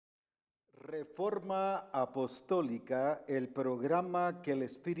Reforma Apostólica, el programa que el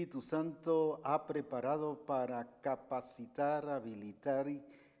Espíritu Santo ha preparado para capacitar, habilitar y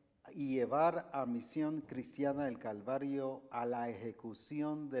llevar a Misión Cristiana el Calvario a la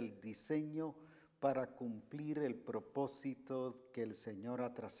ejecución del diseño para cumplir el propósito que el Señor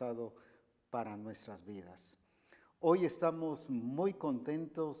ha trazado para nuestras vidas. Hoy estamos muy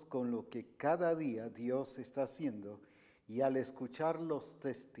contentos con lo que cada día Dios está haciendo y al escuchar los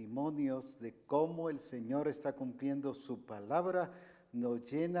testimonios de cómo el Señor está cumpliendo su palabra,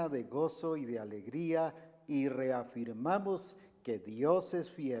 nos llena de gozo y de alegría y reafirmamos que Dios es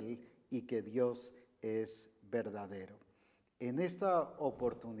fiel y que Dios es verdadero. En esta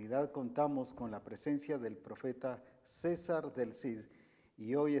oportunidad contamos con la presencia del profeta César del Cid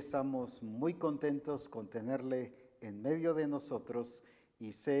y hoy estamos muy contentos con tenerle en medio de nosotros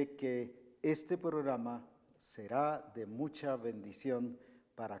y sé que este programa será de mucha bendición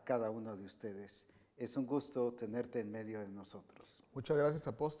para cada uno de ustedes. Es un gusto tenerte en medio de nosotros. Muchas gracias,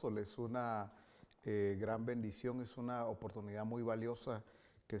 apóstol. Es una gran bendición, es una oportunidad muy valiosa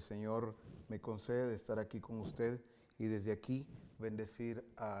que el Señor me concede de estar aquí con usted y desde aquí bendecir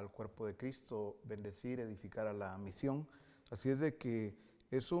al cuerpo de Cristo, bendecir, edificar a la misión. Así es de que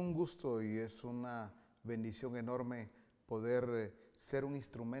es un gusto y es una bendición enorme poder ser un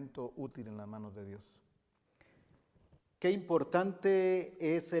instrumento útil en las manos de Dios. Qué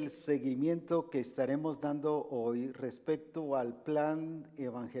importante es el seguimiento que estaremos dando hoy respecto al plan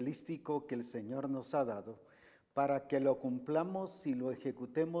evangelístico que el Señor nos ha dado para que lo cumplamos y lo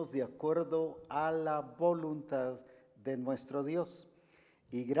ejecutemos de acuerdo a la voluntad de nuestro Dios.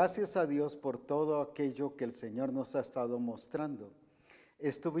 Y gracias a Dios por todo aquello que el Señor nos ha estado mostrando.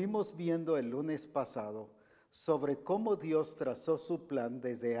 Estuvimos viendo el lunes pasado sobre cómo Dios trazó su plan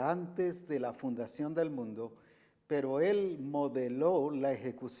desde antes de la fundación del mundo, pero Él modeló la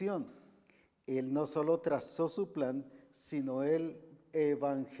ejecución. Él no solo trazó su plan, sino Él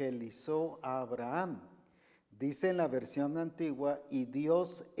evangelizó a Abraham. Dice en la versión antigua, y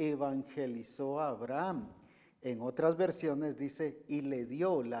Dios evangelizó a Abraham. En otras versiones dice, y le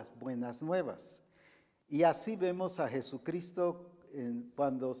dio las buenas nuevas. Y así vemos a Jesucristo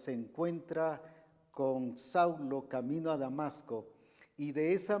cuando se encuentra con Saulo camino a Damasco, y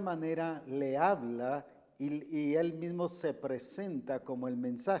de esa manera le habla y él mismo se presenta como el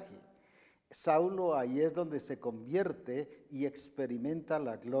mensaje. Saulo ahí es donde se convierte y experimenta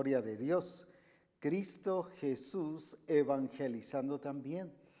la gloria de Dios. Cristo Jesús evangelizando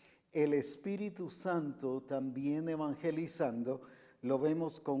también. El Espíritu Santo también evangelizando. Lo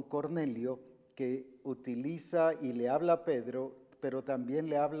vemos con Cornelio, que utiliza y le habla a Pedro, pero también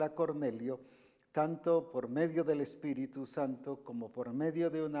le habla a Cornelio, tanto por medio del Espíritu Santo como por medio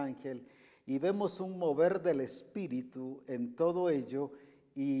de un ángel. Y vemos un mover del Espíritu en todo ello.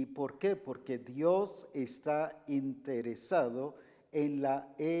 ¿Y por qué? Porque Dios está interesado en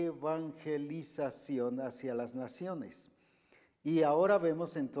la evangelización hacia las naciones. Y ahora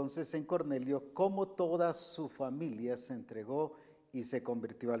vemos entonces en Cornelio cómo toda su familia se entregó y se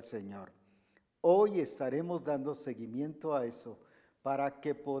convirtió al Señor. Hoy estaremos dando seguimiento a eso para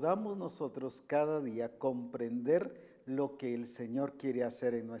que podamos nosotros cada día comprender lo que el Señor quiere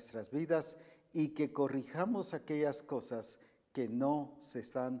hacer en nuestras vidas y que corrijamos aquellas cosas que no se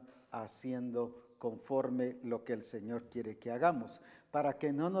están haciendo conforme lo que el Señor quiere que hagamos, para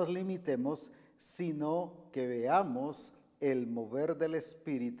que no nos limitemos, sino que veamos el mover del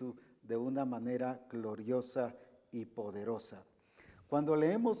Espíritu de una manera gloriosa y poderosa. Cuando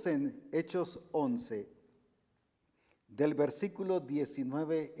leemos en Hechos 11, del versículo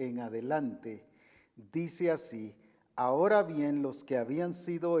 19 en adelante, dice así: ahora bien, los que habían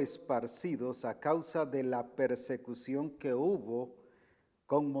sido esparcidos a causa de la persecución que hubo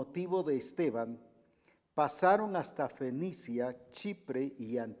con motivo de Esteban, pasaron hasta Fenicia, Chipre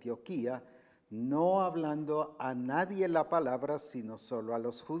y Antioquía, no hablando a nadie la palabra, sino solo a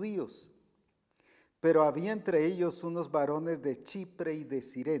los judíos. Pero había entre ellos unos varones de Chipre y de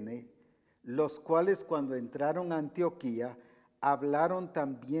Cirene, los cuales cuando entraron a Antioquía, hablaron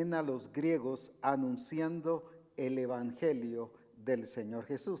también a los griegos, anunciando el evangelio del Señor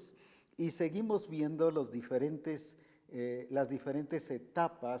Jesús. Y seguimos viendo las diferentes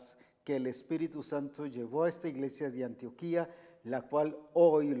etapas que el Espíritu Santo llevó a esta iglesia de Antioquía, la cual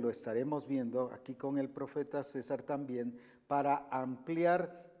hoy lo estaremos viendo aquí con el profeta César también, para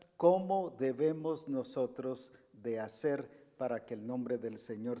ampliar cómo debemos nosotros de hacer para que el nombre del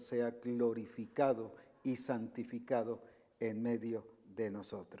Señor sea glorificado y santificado en medio de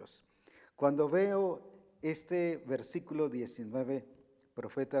nosotros. Cuando veo este versículo 19,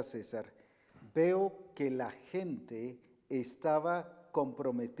 profeta César, veo que la gente estaba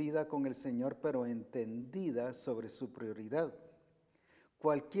comprometida con el Señor, pero entendida sobre su prioridad.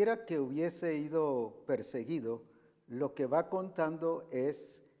 Cualquiera que hubiese ido perseguido, lo que va contando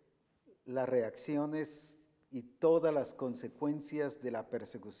es las reacciones y todas las consecuencias de la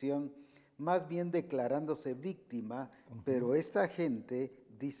persecución, más bien declarándose víctima, pero esta gente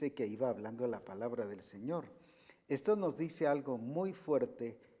dice que iba hablando la palabra del Señor. Esto nos dice algo muy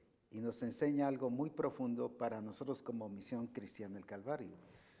fuerte y nos enseña algo muy profundo para nosotros como Misión Cristiana El Calvario.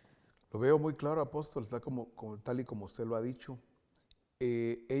 Lo veo muy claro, apóstol, tal y como usted lo ha dicho.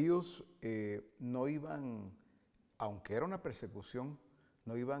 Ellos no iban, aunque era una persecución,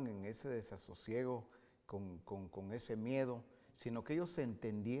 no iban en ese desasosiego, con ese miedo, sino que ellos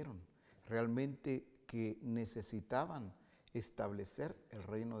entendieron realmente que necesitaban establecer el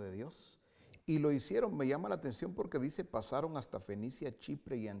reino de Dios. Y lo hicieron. Me llama la atención porque dice, pasaron hasta Fenicia,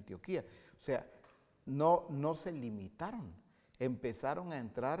 Chipre y Antioquía. O sea, no se limitaron. Empezaron a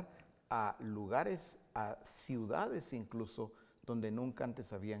entrar a lugares, a ciudades incluso, donde nunca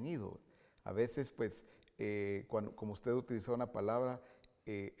antes habían ido. A veces, pues, como usted utilizó una palabra,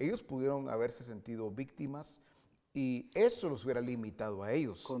 ellos pudieron haberse sentido víctimas y eso los hubiera limitado a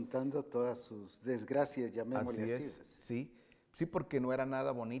ellos. Contando todas sus desgracias, llamémosle así. Sí, porque no era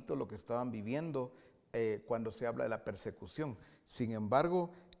nada bonito lo que estaban viviendo cuando se habla de la persecución. Sin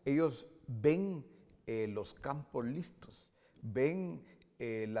embargo, ellos ven los campos listos, ven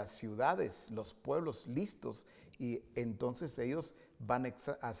las ciudades, los pueblos listos, y entonces ellos van a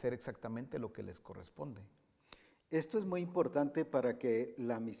hacer exactamente lo que les corresponde. Esto es muy importante para que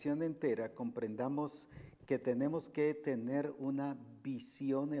la misión entera comprendamos que tenemos que tener una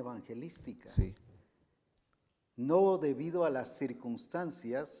visión evangelística. Sí. No debido a las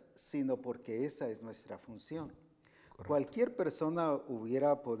circunstancias, sino porque esa es nuestra función. Correcto. Cualquier persona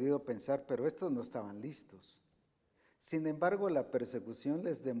hubiera podido pensar, pero estos no estaban listos. Sin embargo, la persecución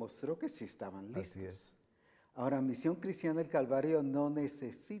les demostró que sí estaban listos. Así es. Ahora, Misión Cristiana El Calvario no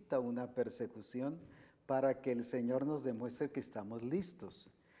necesita una persecución para que el Señor nos demuestre que estamos listos,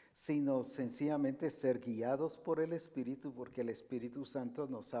 sino sencillamente ser guiados por el Espíritu, porque el Espíritu Santo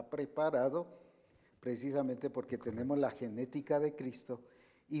nos ha preparado precisamente porque Correcto. Tenemos la genética de Cristo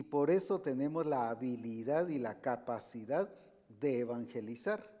y por eso tenemos la habilidad y la capacidad de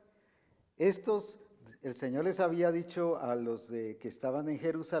evangelizar. El Señor les había dicho a los que estaban en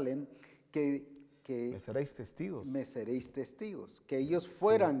Jerusalén que me seréis testigos. Me seréis testigos, que ellos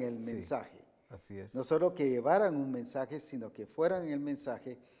fueran el mensaje. Así es. No solo que llevaran un mensaje, sino que fueran el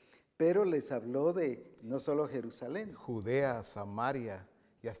mensaje, pero les habló de no solo Jerusalén. Judea, Samaria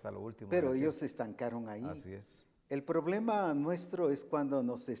y hasta lo último. Pero ellos se estancaron ahí. Así es. El problema nuestro es cuando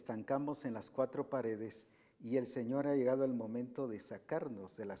nos estancamos en las cuatro paredes y el Señor ha llegado el momento de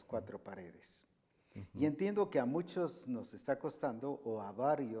sacarnos de las cuatro paredes. Y entiendo que a muchos nos está costando, o a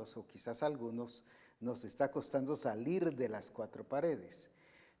varios, o quizás a algunos, nos está costando salir de las cuatro paredes.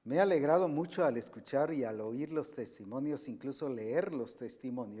 Me he alegrado mucho al escuchar y al oír los testimonios, incluso leer los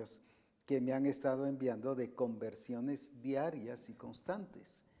testimonios que me han estado enviando de conversiones diarias y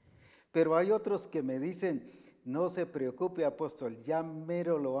constantes. Pero hay otros que me dicen, no se preocupe, apóstol, ya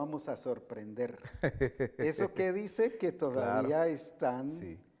mero lo vamos a sorprender. ¿Eso qué dice? Que todavía están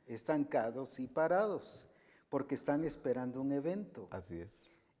estancados y parados, porque están esperando un evento. Así es.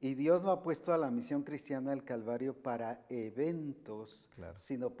 Y Dios no ha puesto a la Misión Cristiana del Calvario para eventos,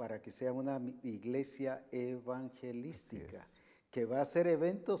 sino para que sea una iglesia evangelística. Que va a ser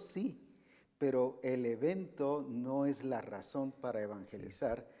eventos, sí, pero el evento no es la razón para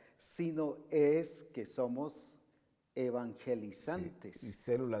evangelizar, sino es que somos evangelizantes. Sí. Y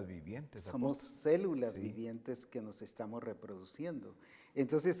células vivientes. Somos células vivientes que nos estamos reproduciendo.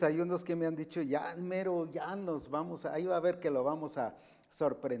 Entonces hay unos que me han dicho, ya mero, ya nos vamos, ahí va a ver que lo vamos a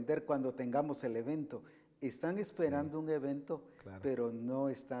sorprender cuando tengamos el evento. Están esperando un evento, pero no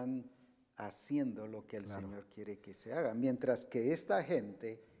están haciendo lo que el Señor quiere que se haga. Mientras que esta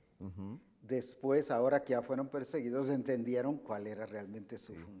gente, después, ahora que ya fueron perseguidos, entendieron cuál era realmente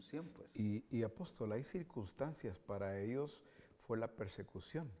su función. Pues. Y apóstol, hay circunstancias, para ellos fue la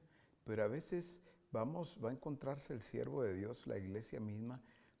persecución, pero a veces va a encontrarse el siervo de Dios, la iglesia misma,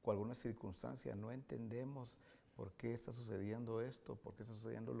 con alguna circunstancia, no entendemos por qué está sucediendo esto, por qué está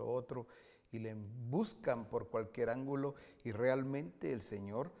sucediendo lo otro, y le buscan por cualquier ángulo, y realmente el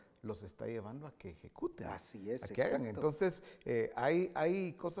Señor los está llevando a que ejecuten. Así es, a que hagan. Entonces,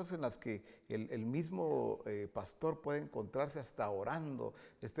 hay cosas en las que el mismo pastor puede encontrarse hasta orando.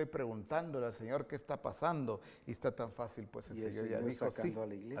 Estoy preguntándole al Señor qué está pasando, y está tan fácil, pues el Señor ya dijo, sacando a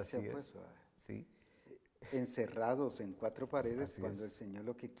la iglesia, así pues, sí. Encerrados en cuatro paredes, cuando el Señor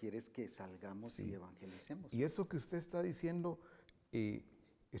lo que quiere es que salgamos y evangelicemos. Y eso que usted está diciendo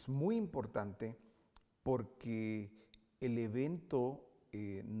es muy importante porque el evento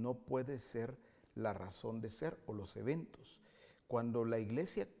no puede ser la razón de ser o los eventos. Cuando la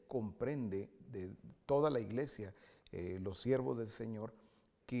iglesia comprende, de toda la iglesia, los siervos del Señor,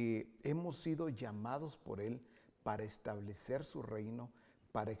 que hemos sido llamados por Él para establecer su reino,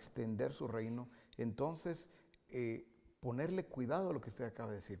 para extender su reino, entonces ponerle cuidado a lo que usted acaba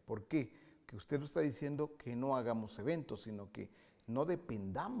de decir. ¿Por qué? Que usted no está diciendo que no hagamos eventos, sino que no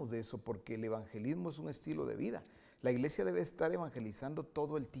dependamos de eso, porque el evangelismo es un estilo de vida. La iglesia debe estar evangelizando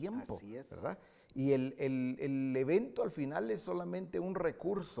todo el tiempo, Así es. ¿verdad? Y el evento al final es solamente un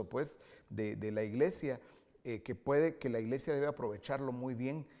recurso, pues, de la iglesia, que la iglesia debe aprovecharlo muy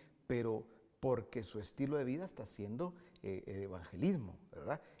bien, pero porque su estilo de vida está siendo el evangelismo,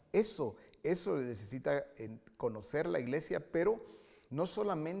 ¿verdad? Eso necesita conocer la iglesia, pero no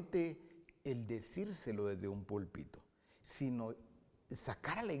solamente el decírselo desde un púlpito, sino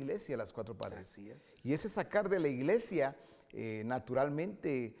sacar a la iglesia a las cuatro paredes. Así es. Y ese sacar de la iglesia,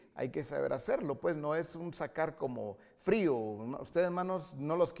 naturalmente hay que saber hacerlo, pues no es un sacar como frío. Ustedes, hermanos,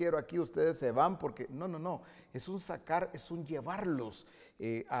 no los quiero aquí, ustedes se van porque... No. Es un sacar, es un llevarlos,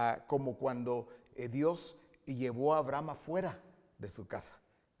 como cuando Dios llevó a Abraham afuera de su casa.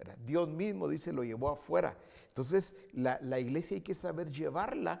 ¿Verdad? Dios mismo, dice, lo llevó afuera. Entonces, la iglesia hay que saber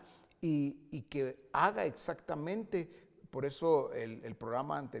llevarla y que haga exactamente. Por eso el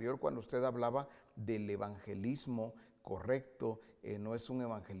programa anterior, cuando usted hablaba del evangelismo correcto, no es un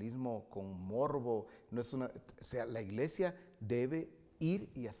evangelismo con morbo, o sea, la iglesia debe ir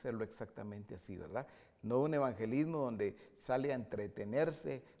y hacerlo exactamente así, ¿verdad? No un evangelismo donde sale a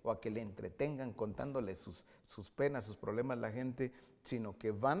entretenerse o a que le entretengan contándole sus penas, sus problemas a la gente, sino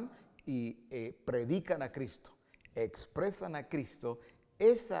que van y predican a Cristo, expresan a Cristo.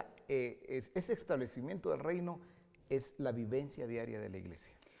 Ese establecimiento del reino es la vivencia diaria de la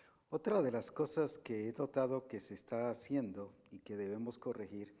iglesia. Otra de las cosas que he notado que se está haciendo y que debemos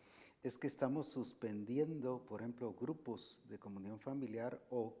corregir es que estamos suspendiendo, por ejemplo, grupos de comunión familiar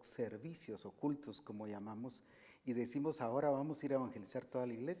o servicios o cultos, como llamamos, y decimos ahora vamos a ir a evangelizar toda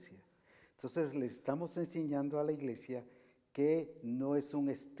la iglesia. Entonces le estamos enseñando a la iglesia que no es un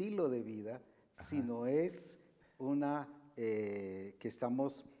estilo de vida, sino es que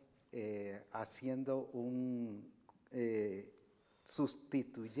estamos haciendo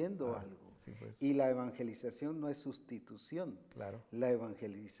sustituyendo algo. Sí, pues. Y la evangelización no es sustitución. Claro. La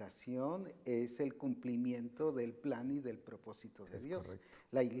evangelización es el cumplimiento del plan y del propósito de Dios. Correcto.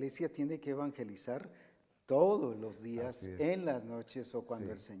 La iglesia tiene que evangelizar todos los días, en las noches o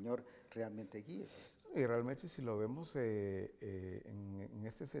cuando el Señor realmente guíe. Y realmente si lo vemos en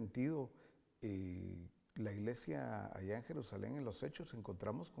este sentido, la iglesia allá en Jerusalén, en los Hechos,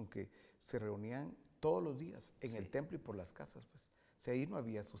 encontramos con que se reunían todos los días en el templo y por las casas, pues. O sea, ahí no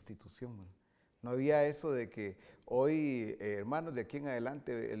había sustitución, man. No había eso de que hoy, hermanos, de aquí en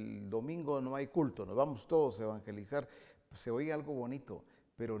adelante, el domingo no hay culto, nos vamos todos a evangelizar. Pues se oye algo bonito,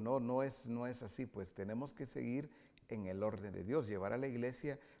 pero no es así, pues tenemos que seguir en el orden de Dios, llevar a la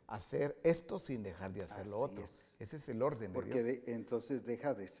iglesia a hacer esto sin dejar de hacer lo otro. Ese es el orden de Dios. Porque entonces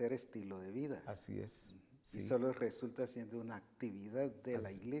deja de ser estilo de vida. Así es. Sí. Y solo resulta siendo una actividad de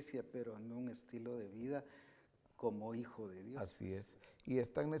la iglesia, pero no un estilo de vida como hijo de Dios. Así es. Y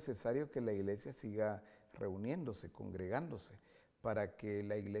es tan necesario que la iglesia siga reuniéndose, congregándose, para que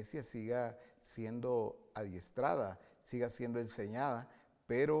la iglesia siga siendo adiestrada, siga siendo enseñada,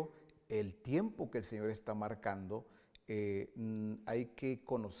 pero el tiempo que el Señor está marcando, hay que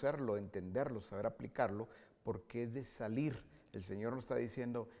conocerlo, entenderlo, saber aplicarlo, porque es de salir. El Señor nos está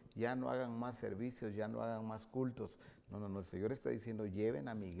diciendo, ya no hagan más servicios, ya no hagan más cultos. No, el Señor está diciendo, lleven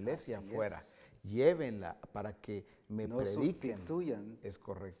a mi iglesia afuera. Llévenla para que me prediquen. No sustituyan, es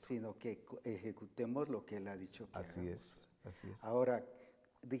correcto, sino que ejecutemos lo que Él ha dicho que así hagamos. Así es. Ahora,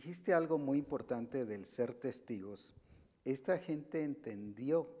 dijiste algo muy importante del ser testigos. Esta gente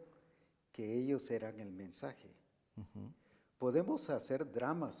entendió que ellos eran el mensaje. Podemos hacer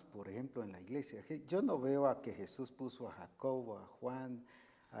dramas, por ejemplo, en la iglesia. Yo no veo a que Jesús puso a Jacobo, a Juan,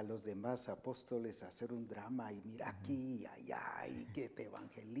 a los demás apóstoles a hacer un drama y mira aquí y allá y que te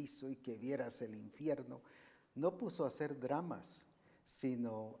evangelizo y que vieras el infierno. No puso a hacer dramas,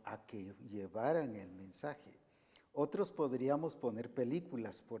 sino a que llevaran el mensaje. Otros podríamos poner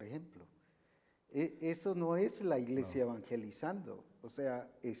películas, por ejemplo. Eso no es la iglesia evangelizando. O sea,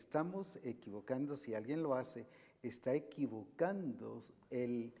 estamos equivocando, si alguien lo hace, está equivocando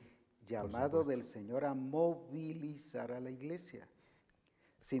el llamado del Señor a movilizar a la iglesia.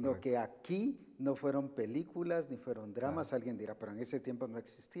 Sino que aquí no fueron películas ni fueron dramas. Alguien dirá, pero en ese tiempo no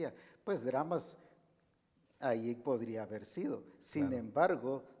existía. Pues dramas ahí podría haber sido. Sin Claro.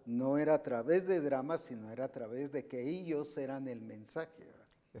 embargo, no era a través de dramas, sino era a través de que ellos eran el mensaje, ¿verdad?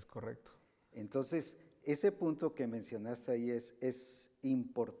 Es correcto. Entonces, ese punto que mencionaste ahí es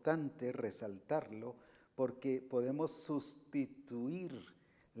importante resaltarlo porque podemos sustituir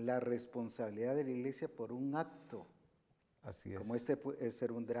la responsabilidad de la iglesia por un acto, Así como es. este puede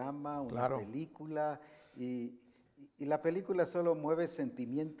ser un drama, una Claro. película, y la película solo mueve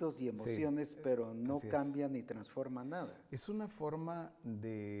sentimientos y Sí, emociones, pero no así es. cambia ni transforma nada. Es una forma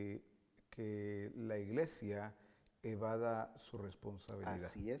de que la iglesia evada su responsabilidad,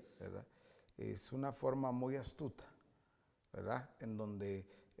 Así es. ¿verdad? Es una forma muy astuta, ¿verdad? En donde,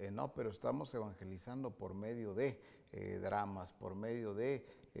 no, pero estamos evangelizando por medio de dramas, por medio de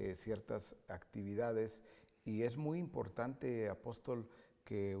ciertas actividades. Y es muy importante, apóstol,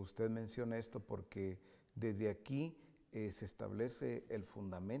 que usted mencione esto porque desde aquí se establece el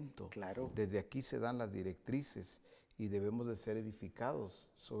fundamento, Claro. desde aquí se dan las directrices y debemos de ser edificados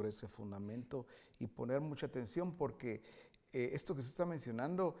sobre ese fundamento y poner mucha atención porque esto que usted está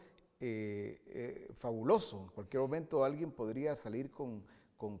mencionando, fabuloso. En cualquier momento alguien podría salir con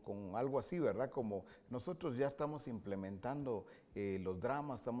algo así, ¿verdad? Como nosotros ya estamos implementando los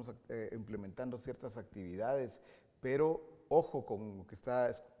dramas, estamos implementando ciertas actividades, pero ojo con lo que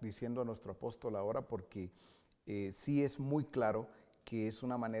está diciendo nuestro apóstol ahora, porque sí es muy claro que es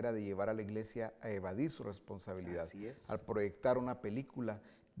una manera de llevar a la iglesia a evadir su responsabilidad. Así es. Al proyectar una película,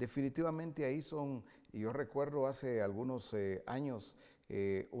 definitivamente ahí yo recuerdo hace algunos años,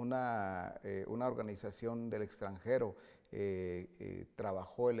 una organización del extranjero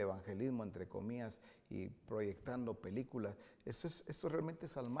trabajó el evangelismo, entre comillas, y proyectando películas. Eso realmente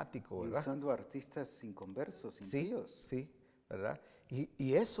es almático, Y ¿verdad? usando artistas inconversos, Sí, impíos. sí, ¿verdad?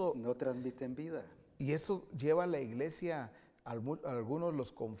 Y eso No transmiten vida. y eso lleva a la iglesia, algunos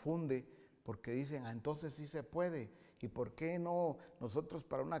los confunde porque dicen, entonces sí se puede. ¿Y por qué no nosotros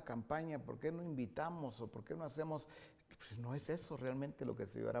para una campaña, por qué no invitamos o por qué no hacemos? Pues no es eso realmente lo que el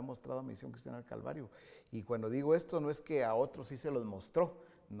Señor ha mostrado a Misión Cristiana del Calvario. Y cuando digo esto no es que a otros sí se los mostró,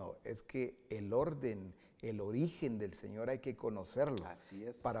 no, es que el orden, el origen del Señor hay que conocerlo. Así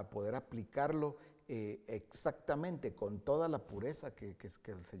es. Para poder aplicarlo exactamente con toda la pureza que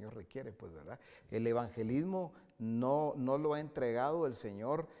el Señor requiere, pues, ¿verdad? El evangelismo no lo ha entregado el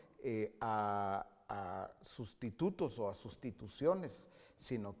Señor a sustitutos o a sustituciones,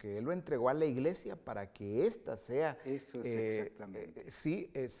 sino que Él lo entregó a la iglesia para que ésta sea, Eso es exactamente.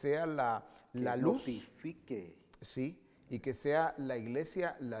 sea la Que luz, notifique, sí, y que sea la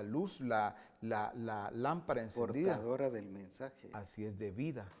iglesia la luz, la lámpara encendida. portadora del mensaje. Así es de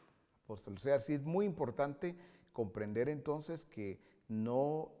vida, apóstol. O sea, sí es muy importante comprender entonces que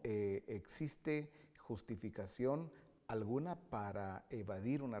no existe justificación alguna para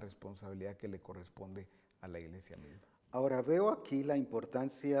evadir una responsabilidad que le corresponde a la iglesia misma. Ahora veo aquí la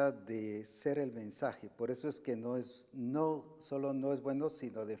importancia de ser el mensaje. Por eso es que no solo no es bueno,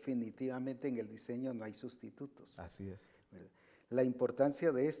 sino definitivamente en el diseño no hay sustitutos. Así es. ¿Verdad? La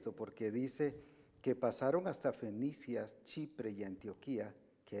importancia de esto, porque dice que pasaron hasta Fenicia, Chipre y Antioquía,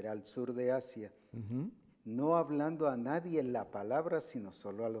 que era al sur de Asia, no hablando a nadie en la palabra, sino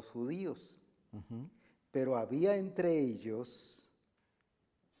solo a los judíos. Pero había entre ellos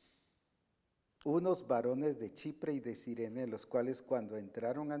unos varones de Chipre y de Cirene, los cuales cuando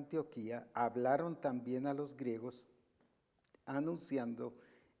entraron a Antioquía, hablaron también a los griegos, anunciando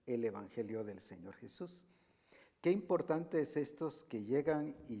el evangelio del Señor Jesús. Qué importante es estos que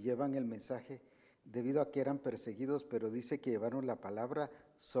llegan y llevan el mensaje, debido a que eran perseguidos, pero dice que llevaron la palabra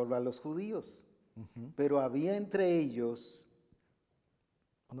solo a los judíos. Pero había entre ellos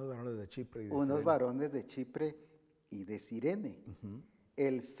unos varones de Chipre y de unos Cirene. varones de Chipre y de Cirene.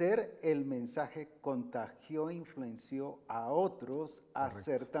 El ser el mensaje contagió e influenció a otros a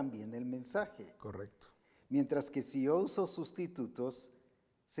ser también el mensaje. Correcto. Mientras que si yo uso sustitutos,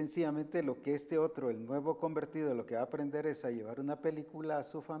 sencillamente lo que este otro, el nuevo convertido, lo que va a aprender es a llevar una película a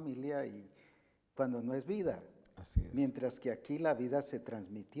su familia y cuando no es vida. Así es. Mientras que aquí la vida se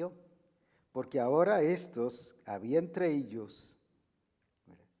transmitió. Porque ahora estos, había entre ellos,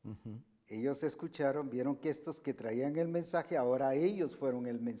 ellos escucharon, vieron que estos que traían el mensaje, ahora ellos fueron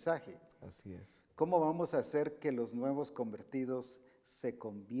el mensaje. Así es. ¿Cómo vamos a hacer que los nuevos convertidos se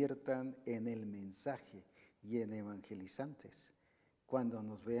conviertan en el mensaje y en evangelizantes? Cuando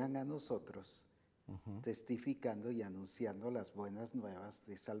nos vean a nosotros testificando y anunciando las buenas nuevas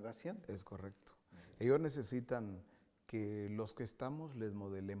de salvación. Es correcto. Ellos necesitan que los que estamos les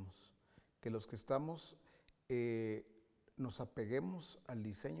modelemos, que los que estamos nos apeguemos al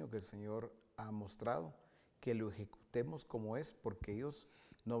diseño que el Señor ha mostrado, que lo ejecutemos como es, porque ellos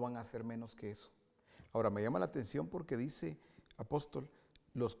no van a hacer menos que eso. Ahora, me llama la atención porque dice, apóstol,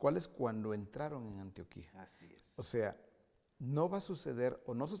 los cuales cuando entraron en Antioquía. Así es. O sea, no va a suceder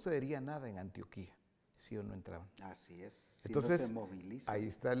o no sucedería nada en Antioquía si no entraban. Así es. Si Entonces, no se moviliza. ahí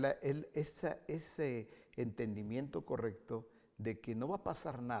está ese entendimiento correcto de que no va a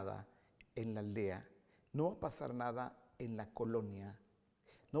pasar nada en la aldea, no va a pasar nada en la colonia,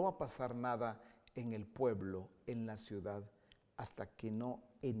 no va a pasar nada en el pueblo, en la ciudad, hasta que no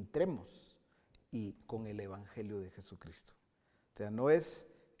entremos y con el Evangelio de Jesucristo. O sea, no es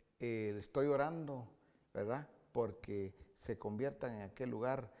estoy orando, ¿verdad? Porque se conviertan en aquel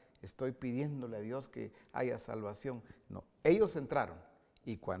lugar, estoy pidiéndole a Dios que haya salvación. No, ellos entraron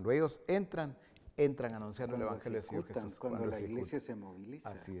y cuando ellos entran anunciando el Evangelio del Señor Jesús. Cuando la iglesia se moviliza.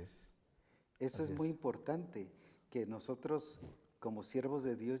 Así es. Eso es muy importante, que nosotros como siervos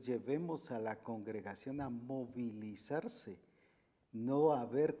de Dios llevemos a la congregación a movilizarse, no a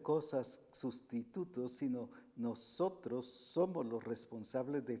ver cosas sustitutos, sino nosotros somos los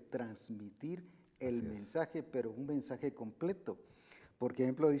responsables de transmitir el mensaje, pero un mensaje completo. Por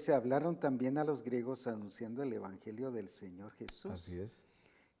ejemplo, dice, hablaron también a los griegos anunciando el evangelio del Señor Jesús. Así es.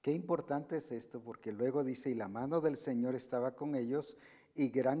 Qué importante es esto, porque luego dice, y la mano del Señor estaba con ellos, y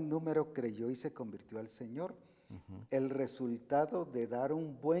gran número creyó y se convirtió al Señor. El resultado de dar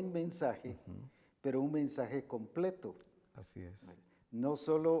un buen mensaje, pero un mensaje completo. Así es. No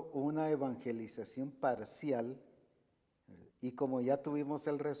solo una evangelización parcial, y como ya tuvimos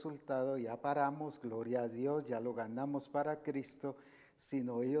el resultado, ya paramos, gloria a Dios, ya lo ganamos para Cristo,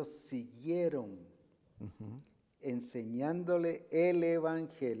 sino ellos siguieron enseñándole el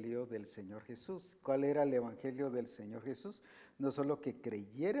evangelio del Señor Jesús. ¿Cuál era el evangelio del Señor Jesús? No solo que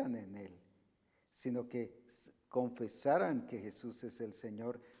creyeran en Él, sino que confesaran que Jesús es el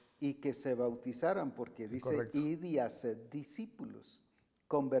Señor y que se bautizaran, porque dice, correcto, id y haced discípulos,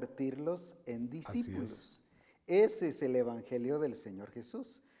 convertirlos en discípulos. es. Ese es el evangelio del Señor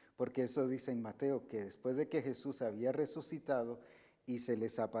Jesús, porque eso dice en Mateo, que después de que Jesús había resucitado y se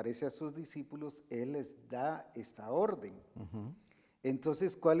les aparece a sus discípulos, Él les da esta orden.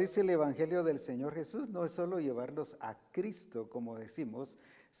 Entonces, ¿cuál es el evangelio del Señor Jesús? No es solo llevarlos a Cristo, como decimos,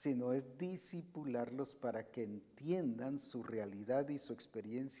 sino es discipularlos para que entiendan su realidad y su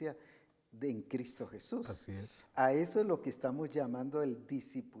experiencia en Cristo Jesús. Así es. A eso es lo que estamos llamando el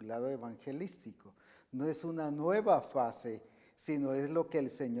discipulado evangelístico. No es una nueva fase, sino es lo que el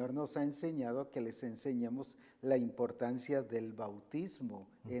Señor nos ha enseñado, que les enseñemos la importancia del bautismo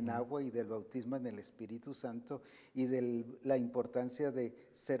en agua y del bautismo en el Espíritu Santo y de la importancia de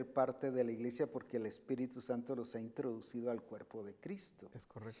ser parte de la iglesia porque el Espíritu Santo los ha introducido al cuerpo de Cristo. Es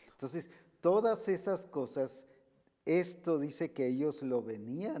correcto. Entonces, todas esas cosas, esto dice que ellos lo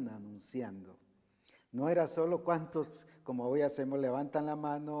venían anunciando. No era solo cuantos, como hoy hacemos, levantan la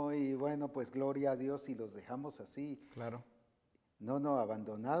mano y bueno, pues gloria a Dios y los dejamos así. Claro. No,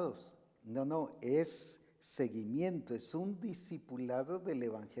 abandonados. No, es seguimiento, es un discipulado del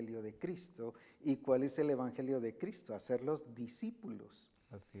Evangelio de Cristo. ¿Y cuál es el Evangelio de Cristo? Hacerlos discípulos.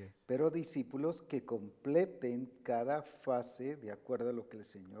 Así es. Pero discípulos que completen cada fase de acuerdo a lo que el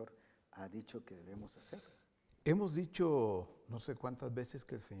Señor ha dicho que debemos hacer. Hemos dicho no sé cuántas veces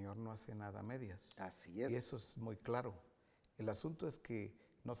que el Señor no hace nada a medias. Así es. Y eso es muy claro. El asunto es que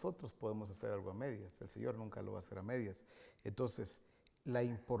nosotros podemos hacer algo a medias, el Señor nunca lo va a hacer a medias. Entonces, la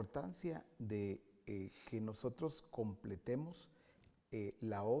importancia de que nosotros completemos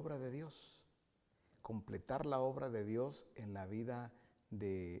la obra de Dios, completar la obra de Dios en la vida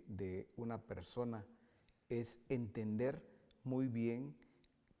de una persona, es entender muy bien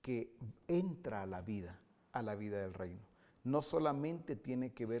que entra a la vida del reino. No solamente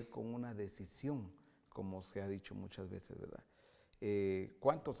tiene que ver con una decisión, como se ha dicho muchas veces, ¿verdad?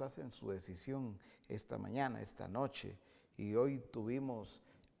 ¿Cuántos hacen su decisión esta mañana, esta noche? Y hoy tuvimos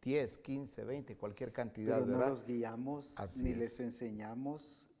 10, 15, 20, cualquier cantidad, pero no ¿verdad? los guiamos Así ni es. les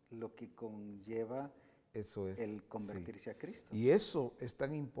enseñamos lo que conlleva eso es, el convertirse a Cristo. Y eso es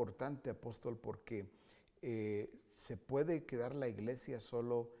tan importante, apóstol, porque se puede quedar la iglesia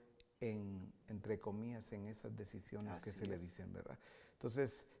solo entre comillas, en esas decisiones Así que se le es. dicen, ¿verdad?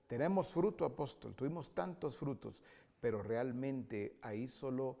 Entonces, tenemos fruto, apóstol, tuvimos tantos frutos, pero realmente ahí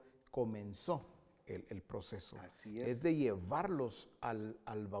solo comenzó el proceso. Así es. Es de llevarlos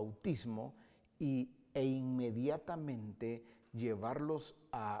al bautismo e inmediatamente llevarlos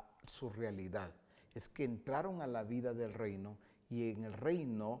a su realidad. Es que entraron a la vida del reino y en el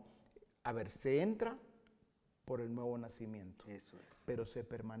reino, a ver, se entra por el nuevo nacimiento. Eso es. Pero se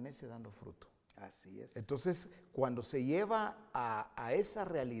permanece dando fruto. Así es. Entonces, cuando se lleva a esa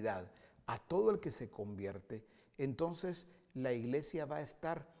realidad a todo el que se convierte, entonces la iglesia va a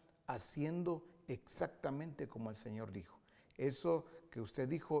estar haciendo exactamente como el Señor dijo. Eso que usted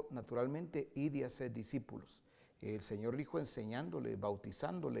dijo, naturalmente, id y haced discípulos. El Señor dijo enseñándole,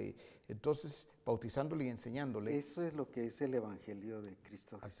 bautizándole, entonces bautizándole y enseñándole. Eso es lo que es el Evangelio de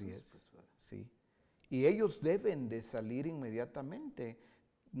Cristo Jesús. Así es, Pues, ¿verdad? sí. Y ellos deben de salir inmediatamente.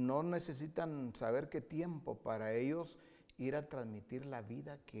 No necesitan saber qué tiempo para ellos ir a transmitir la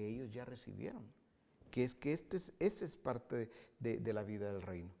vida que ellos ya recibieron. Que es que esa es parte de la vida del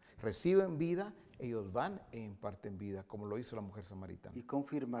reino. Reciben vida, ellos van e imparten vida, como lo hizo la mujer samaritana. Y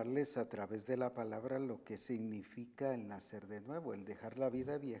confirmarles a través de la palabra lo que significa el nacer de nuevo, el dejar la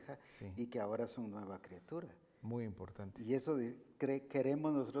vida vieja, Sí. y que ahora son nueva criatura. Muy importante. Y eso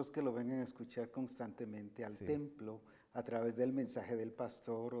queremos nosotros que lo vengan a escuchar constantemente al Sí. templo, a través del mensaje del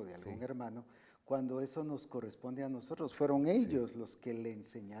pastor o de algún Sí. hermano, cuando eso nos corresponde a nosotros. Fueron ellos los que le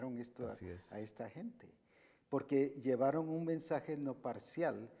enseñaron esto Así es. a esta gente, porque llevaron un mensaje no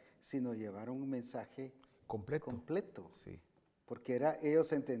parcial, sino llevaron un mensaje completo, Sí. porque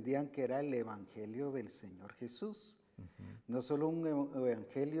ellos entendían que era el evangelio del Señor Jesús. No solo un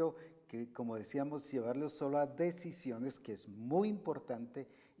evangelio que, como decíamos, llevarlo solo a decisiones, que es muy importante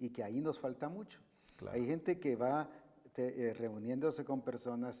y que ahí nos falta mucho. Claro. Hay gente que va reuniéndose con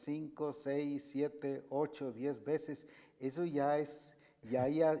personas 5, 6, 7, 8, 10 veces. Eso ya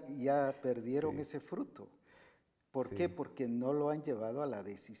perdieron Sí. ese fruto. ¿Por Sí. qué? Porque no lo han llevado a la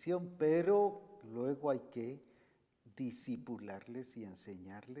decisión, pero luego hay que discipularles y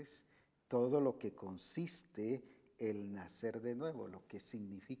enseñarles todo lo que consiste el nacer de nuevo, lo que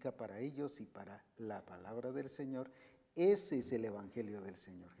significa para ellos y para la palabra del Señor. Ese es el Evangelio del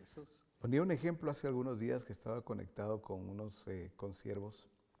Señor Jesús. Ponía un ejemplo hace algunos días que estaba conectado con unos consiervos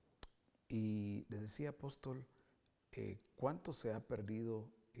y les decía, apóstol, ¿cuánto se ha perdido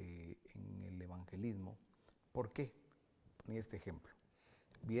en el evangelismo? ¿Por qué? Ponía este ejemplo.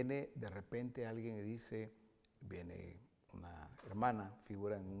 Viene de repente alguien y dice, viene una hermana,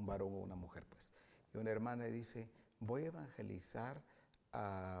 figura en un varón o una mujer, pues, y una hermana y dice, voy a evangelizar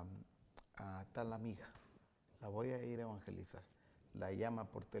a tal amiga, la voy a ir a evangelizar. La llama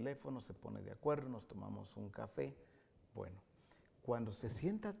por teléfono, se pone de acuerdo, nos tomamos un café. Bueno, cuando se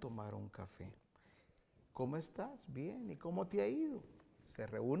sienta a tomar un café, ¿cómo estás? Bien, ¿y cómo te ha ido? Se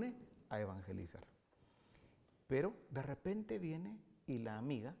reúne a evangelizar. Pero de repente viene y la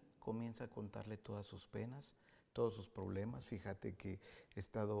amiga comienza a contarle todas sus penas, todos sus problemas. Fíjate que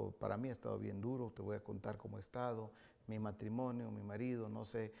para mí ha estado bien duro, te voy a contar cómo ha estado, mi matrimonio, mi marido, no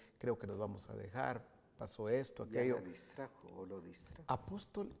sé, creo que nos vamos a dejar, pasó esto, aquello. Ya la distrajo o lo distrajo.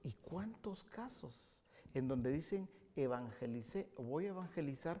 Apóstol, ¿y cuántos casos en donde dicen evangelicé, voy a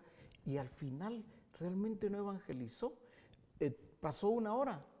evangelizar y al final realmente no evangelizó? Pasó 1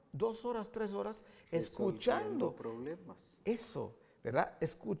 hora, 2 horas, 3 horas escuchando problemas. eso, ¿verdad?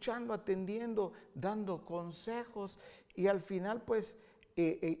 Escuchando, atendiendo, dando consejos y al final pues,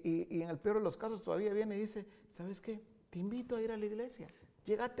 y en el peor de los casos todavía viene y dice, ¿sabes qué? Te invito a ir a la iglesia,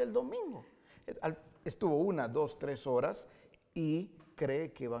 llégate el domingo. Estuvo 1, 2, 3 horas y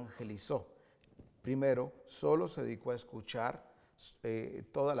cree que evangelizó. Primero, solo se dedicó a escuchar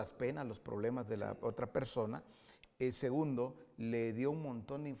todas las penas, los problemas de la otra persona. Segundo, le dio un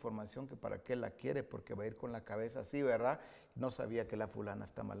montón de información que para qué la quiere, porque va a ir con la cabeza así, ¿verdad? No sabía que la fulana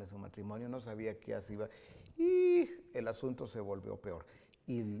está mal en su matrimonio, no sabía que así iba. Y el asunto se volvió peor.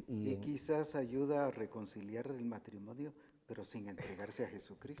 Y quizás ayuda a reconciliar el matrimonio, pero sin entregarse a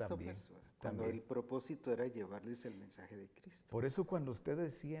Jesucristo. También, Pues, cuando el propósito era llevarles el mensaje de Cristo. Por eso cuando usted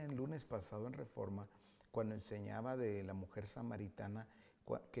decía el lunes pasado en Reforma, cuando enseñaba de la mujer samaritana,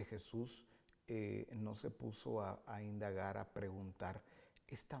 que Jesús no se puso a indagar, a preguntar,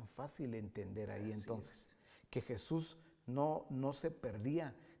 es tan fácil entender ahí. Así entonces, que Jesús no se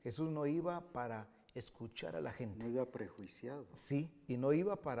perdía, Jesús no iba para escuchar a la gente. No iba prejuiciado. Sí, y no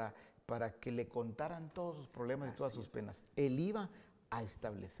iba para que le contaran todos sus problemas y todas sus penas. Él iba a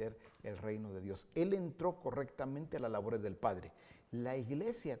establecer el reino de Dios. Él entró correctamente a las labores del Padre. La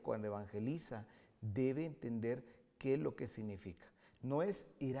iglesia cuando evangeliza debe entender qué es lo que significa. No es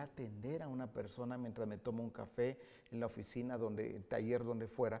ir a atender a una persona mientras me tomo un café en la oficina, el taller donde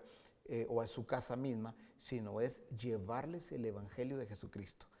fuera, o a su casa misma, sino es llevarles el evangelio de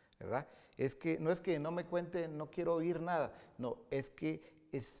Jesucristo, ¿verdad? No es que no me cuente, no quiero oír nada, no, es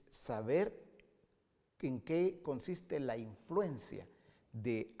saber en qué consiste la influencia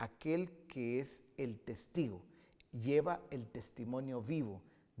de aquel que es el testigo, lleva el testimonio vivo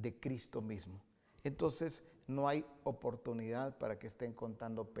de Cristo mismo. Entonces no hay oportunidad para que estén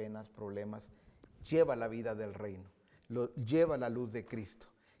contando penas, problemas. Lleva la vida del reino, lleva la luz de Cristo.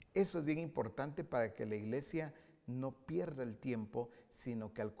 Eso es bien importante para que la iglesia no pierda el tiempo,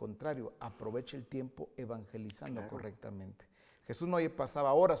 sino que al contrario, aproveche el tiempo evangelizando correctamente. Jesús no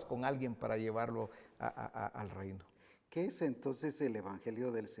pasaba horas con alguien para llevarlo al reino. ¿Qué es entonces el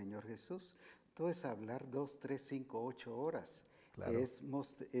Evangelio del Señor Jesús? Todo es hablar 2, 3, 5, 8 horas. Claro.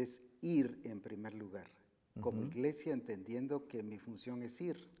 Es ir en primer lugar. Como iglesia, entendiendo que mi función es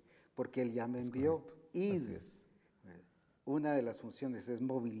ir, porque Él ya me envió. Ir. Así es. Una de las funciones es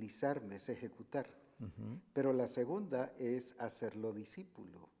movilizarme, es ejecutar. Pero la segunda es hacerlo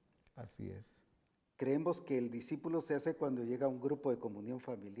discípulo. Así es. Creemos que el discípulo se hace cuando llega a un grupo de comunión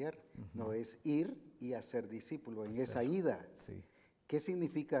familiar. No, es ir y hacer discípulo en esa ida. Sí. ¿Qué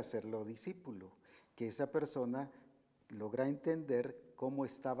significa hacerlo discípulo? Que esa persona logra entender cómo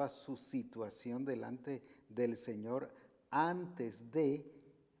estaba su situación delante del Señor antes de...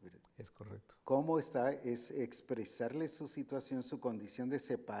 Es correcto. Cómo está, es expresarle su situación, su condición de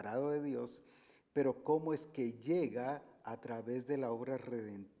separado de Dios, pero cómo es que llega a través de la obra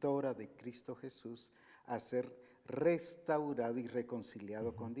redentora de Cristo Jesús a ser restaurado y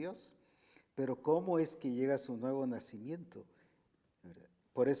reconciliado con Dios. Pero cómo es que llega a su nuevo nacimiento. ¿Verdad?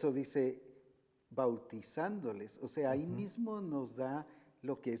 Por eso dice, bautizándoles, o sea, ahí mismo nos da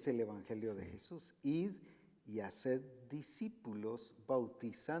lo que es el Evangelio de Jesús. Id y haced discípulos,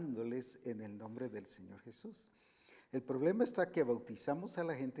 bautizándoles en el nombre del Señor Jesús. El problema está que bautizamos a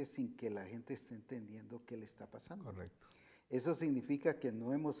la gente sin que la gente esté entendiendo qué le está pasando. Correcto. Eso significa que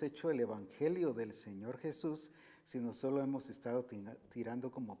no hemos hecho el Evangelio del Señor Jesús, sino solo hemos estado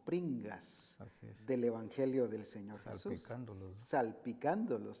tirando como pringas del Evangelio del Señor Jesús.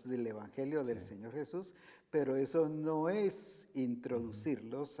 Salpicándolos del Evangelio del Señor Jesús, pero eso no es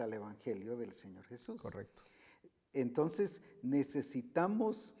introducirlos al Evangelio del Señor Jesús. Correcto. Entonces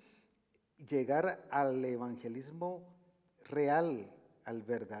necesitamos llegar al evangelismo real, al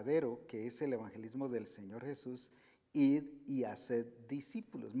verdadero, que es el evangelismo del Señor Jesús, ir y hacer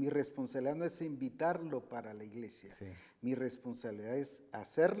discípulos. Mi responsabilidad no es invitarlo para la iglesia, mi responsabilidad es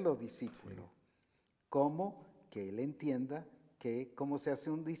hacerlo discípulo. ¿Cómo? Que él entienda que cómo se hace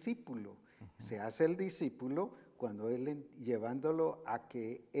un discípulo. Se hace el discípulo cuando él, llevándolo a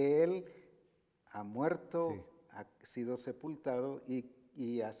que él ha muerto, ha sido sepultado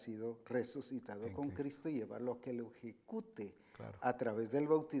y ha sido resucitado con Cristo, y llevarlo a que lo ejecute a través del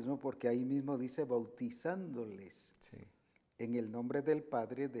bautismo, porque ahí mismo dice bautizándoles en el nombre del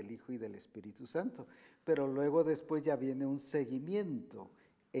Padre, del Hijo y del Espíritu Santo. Pero luego después ya viene un seguimiento,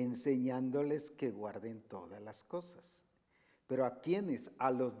 enseñándoles que guarden todas las cosas. Pero ¿a quiénes?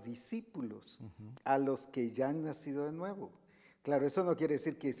 A los discípulos, a los que ya han nacido de nuevo. Claro, eso no quiere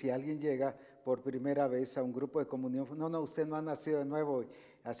decir que si alguien llega por primera vez a un grupo de comunión, no, usted no ha nacido de nuevo,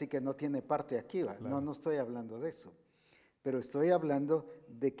 así que no tiene parte aquí. Claro. No estoy hablando de eso. Pero estoy hablando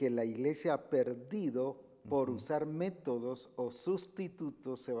de que la iglesia ha perdido, por usar métodos o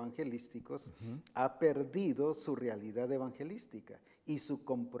sustitutos evangelísticos, ha perdido su realidad evangelística y su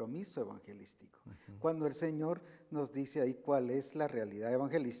compromiso evangelístico. Cuando el Señor nos dice ahí cuál es la realidad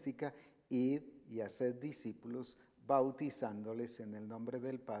evangelística, id y haced discípulos, bautizándoles en el nombre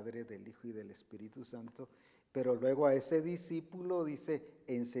del Padre, del Hijo y del Espíritu Santo, pero luego a ese discípulo dice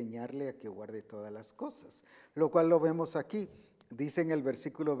enseñarle a que guarde todas las cosas, lo cual lo vemos aquí. Dice en el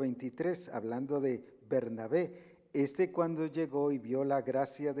versículo 23, hablando de Bernabé, cuando llegó y vio la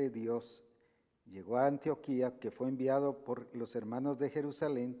gracia de Dios, llegó a Antioquía, que fue enviado por los hermanos de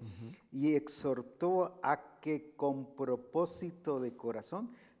Jerusalén, y exhortó a que con propósito de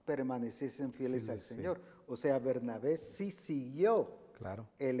corazón permaneciesen fieles al Señor. O sea, Bernabé sí siguió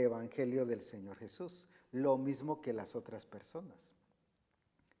el Evangelio del Señor Jesús, lo mismo que las otras personas.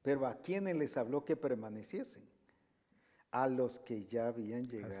 Pero ¿a quiénes les habló que permaneciesen? A los que ya habían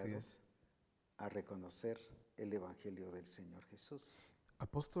llegado a reconocer el Evangelio del Señor Jesús.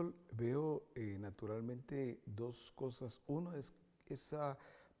 Apóstol, veo naturalmente dos cosas. Uno es esa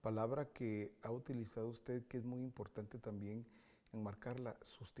palabra que ha utilizado usted, que es muy importante también enmarcar las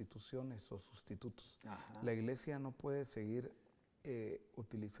sustituciones o sustitutos. La iglesia no puede seguir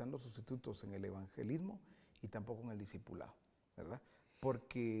utilizando sustitutos en el evangelismo y tampoco en el discipulado, ¿verdad?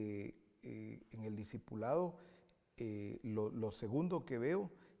 Porque en el discipulado lo segundo que veo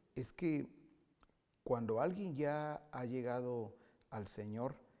es que cuando alguien ya ha llegado al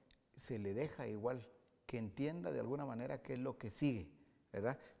Señor, se le deja igual que entienda de alguna manera qué es lo que sigue,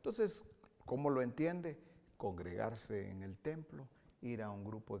 ¿verdad? Entonces, ¿cómo lo entiende? Congregarse en el templo, ir a un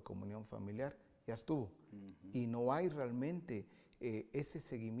grupo de comunión familiar, ya estuvo. Y no hay realmente ese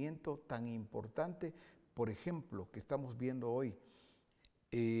seguimiento tan importante, por ejemplo, que estamos viendo hoy,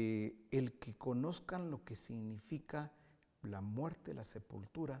 el que conozcan lo que significa la muerte, la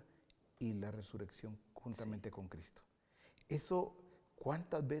sepultura y la resurrección juntamente con Cristo. Eso,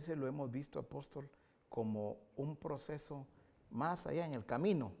 ¿cuántas veces lo hemos visto, apóstol, como un proceso más allá en el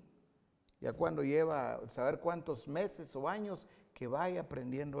camino? Ya cuando lleva, saber cuántos meses o años que vaya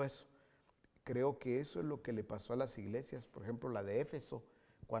aprendiendo eso. Creo que eso es lo que le pasó a las iglesias, por ejemplo, la de Éfeso,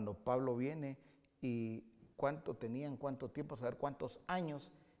 cuando Pablo viene y cuánto tenían, cuánto tiempo, saber cuántos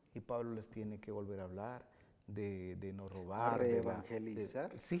años, y Pablo les tiene que volver a hablar de no robar. A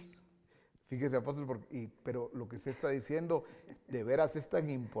reevangelizar. Sí, fíjese, apóstol, pero lo que usted está diciendo de veras es tan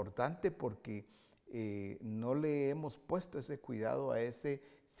importante porque no le hemos puesto ese cuidado a ese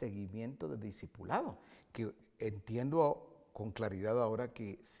seguimiento de discipulado, que entiendo con claridad ahora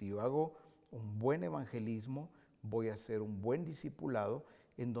que si yo hago un buen evangelismo, voy a ser un buen discipulado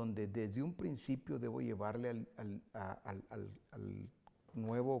en donde desde un principio debo llevarle al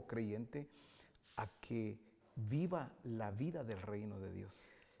nuevo creyente a que viva la vida del reino de Dios.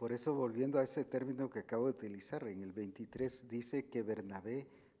 Por eso, volviendo a ese término que acabo de utilizar, en el 23 dice que Bernabé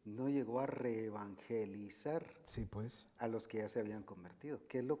no llegó a reevangelizar, sí, pues, a los que ya se habían convertido,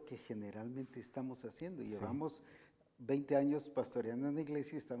 que es lo que generalmente estamos haciendo. Sí. Llevamos 20 años pastoreando en la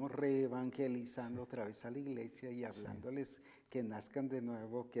iglesia y estamos reevangelizando otra vez a la iglesia y hablándoles que nazcan de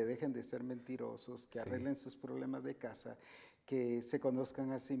nuevo, que dejen de ser mentirosos, que arreglen sus problemas de casa, que se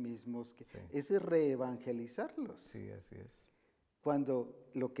conozcan a sí mismos. Ese es reevangelizarlos. Sí, así es. Cuando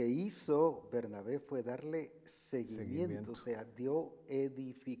lo que hizo Bernabé fue darle seguimiento, o sea, dio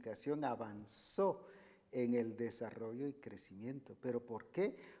edificación, avanzó en el desarrollo y crecimiento. ¿Pero por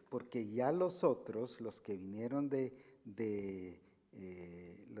qué? Porque ya los otros, los que vinieron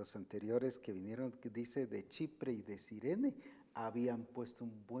los anteriores que vinieron, que dice, de Chipre y de Cirene, habían puesto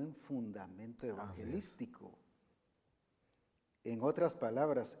un buen fundamento evangelístico. En otras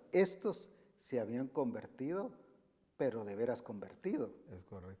palabras, estos se habían convertido, pero de veras convertido. Es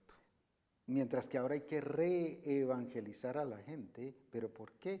correcto. Mientras que ahora hay que reevangelizar a la gente. ¿Pero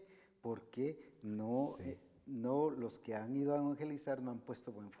por qué? Porque no los que han ido a evangelizar no han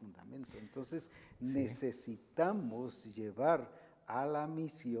puesto buen fundamento. Entonces necesitamos llevar a la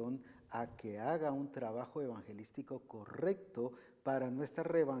misión a que haga un trabajo evangelístico correcto para no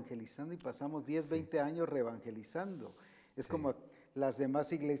estar reevangelizando y pasamos 10, 20 años reevangelizando. Es como las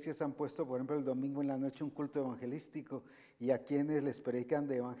demás iglesias han puesto, por ejemplo, el domingo en la noche un culto evangelístico, y a quienes les predican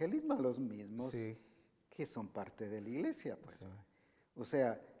de evangelismo, a los mismos que son parte de la iglesia, pues. O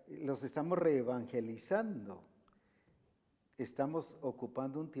sea, los estamos reevangelizando. Estamos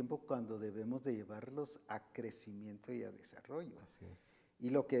ocupando un tiempo cuando debemos de llevarlos a crecimiento y a desarrollo. Así es. Y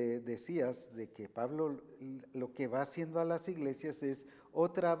lo que decías de que Pablo lo que va haciendo a las iglesias es,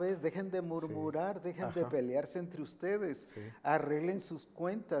 otra vez, dejen de murmurar, dejen de pelearse entre ustedes, arreglen sus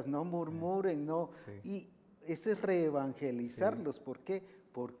cuentas, no murmuren, no. Y ese es reevangelizarlos. ¿Por qué?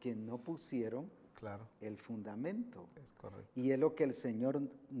 Porque no pusieron el fundamento. Es correcto. Y es lo que el Señor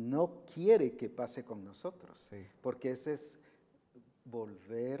no quiere que pase con nosotros. Porque ese es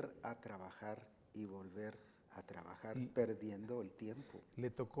volver a trabajar y volver a trabajar perdiendo el tiempo. Le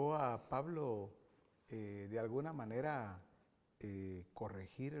tocó a Pablo de alguna manera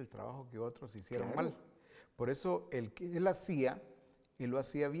corregir el trabajo que otros hicieron mal. Por eso él hacía, y lo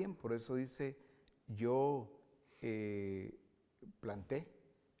hacía bien, por eso dice, yo planté,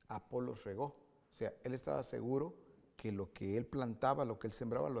 Apolos regó. O sea, él estaba seguro que lo que él plantaba, lo que él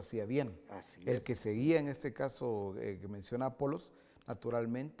sembraba, lo hacía bien. El que seguía, en este caso que menciona Apolos,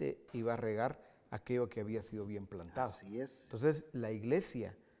 naturalmente iba a regar aquello que había sido bien plantado. Así es. Entonces, la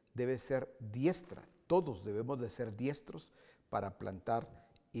iglesia debe ser diestra. Todos debemos de ser diestros para plantar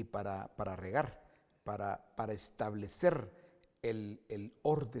y para regar, para establecer el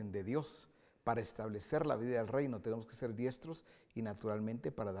orden de Dios, para establecer la vida del reino. Tenemos que ser diestros y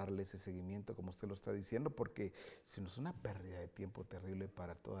naturalmente para darle ese seguimiento, como usted lo está diciendo, porque si no es una pérdida de tiempo terrible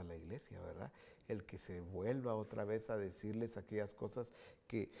para toda la iglesia, ¿verdad? El que se vuelva otra vez a decirles aquellas cosas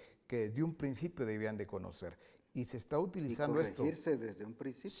que desde un principio debían de conocer. Y se está utilizando esto. Y corregirse desde un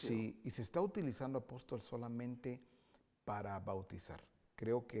principio. Sí, y se está utilizando, apóstol, solamente para bautizar.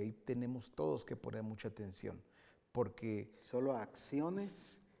 Creo que ahí tenemos todos que poner mucha atención, porque... Solo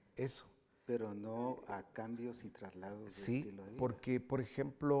acciones. Eso. Pero no a cambios y traslados de estilo de vida. Porque, por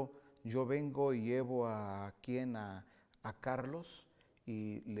ejemplo, yo vengo y llevo a Carlos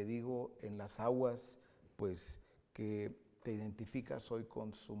y le digo en las aguas, pues, que te identificas hoy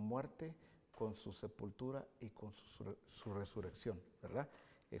con su muerte, con su sepultura y con su resurrección, ¿verdad?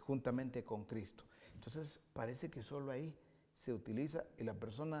 Juntamente con Cristo. Entonces, parece que solo ahí se utiliza y la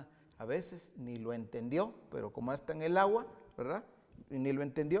persona a veces ni lo entendió, pero como está en el agua, ¿verdad? Y ni lo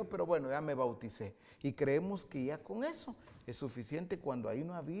entendió, pero bueno, ya me bauticé. Y creemos que ya con eso es suficiente cuando ahí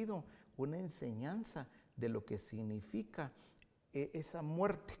no ha habido una enseñanza de lo que significa esa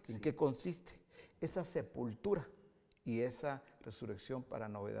muerte, en qué consiste, esa sepultura y esa resurrección para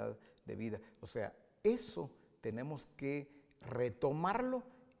novedad de vida. O sea, eso tenemos que retomarlo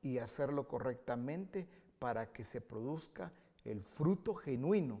y hacerlo correctamente para que se produzca el fruto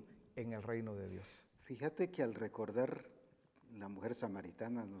genuino en el reino de Dios. Fíjate que al recordar la mujer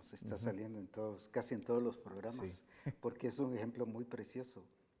samaritana nos está saliendo casi en todos los programas, porque es un ejemplo muy precioso.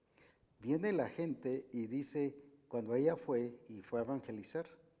 Viene la gente y dice, cuando ella fue a evangelizar,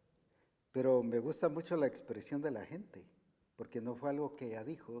 pero me gusta mucho la expresión de la gente, porque no fue algo que ella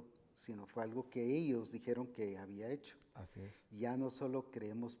dijo, sino fue algo que ellos dijeron que había hecho. Así es. Ya no solo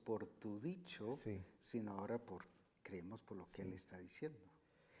creemos por tu dicho, Sí. sino ahora creemos por lo que él está diciendo.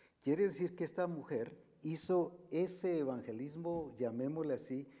 Quiere decir que esta mujer hizo ese evangelismo, llamémosle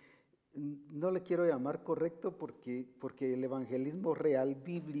así, no le quiero llamar correcto porque el evangelismo real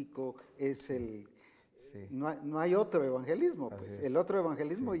bíblico es no hay otro evangelismo, pues. El otro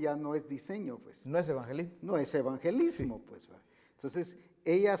evangelismo ya no es diseño, pues. No es evangelismo. No es evangelismo, pues. Entonces,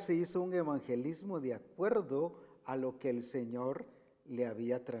 ella se hizo un evangelismo de acuerdo a lo que el Señor le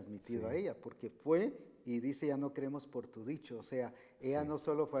había transmitido a ella, porque fue y dice, ya no creemos por tu dicho. O sea, ella no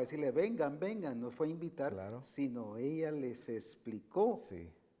solo fue a decirle, vengan, nos fue a invitar, sino ella les explicó.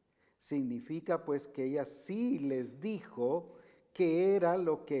 Significa pues que ella sí les dijo que era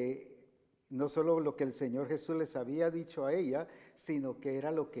lo que, no solo lo que el Señor Jesús les había dicho a ella, sino que era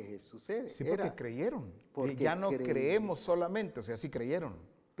lo que Jesús era. Sí, porque creyeron. Porque ya no creemos solamente, o sea, sí creyeron.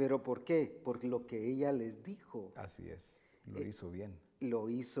 ¿Pero por qué? Por lo que ella les dijo. Así es, lo hizo bien. Lo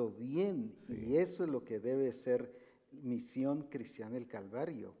hizo bien, y eso es lo que debe ser Misión Cristiana el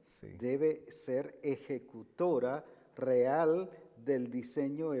Calvario. Debe ser ejecutora real del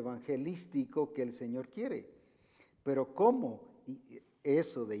diseño evangelístico que el Señor quiere. Pero ¿cómo?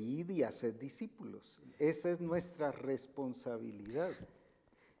 Eso de ir y hacer discípulos. Esa es nuestra responsabilidad.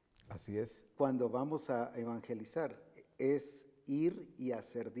 Así es. Cuando vamos a evangelizar, es ir y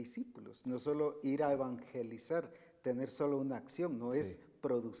hacer discípulos. No solo ir a evangelizar, tener solo una acción, no es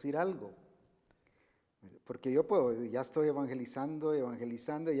producir algo. Porque yo ya estoy evangelizando,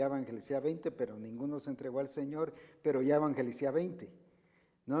 ya evangelicé a 20, pero ninguno se entregó al Señor, pero ya evangelicé a 20.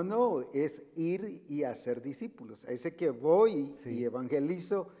 No, es ir y hacer discípulos. A ese que voy y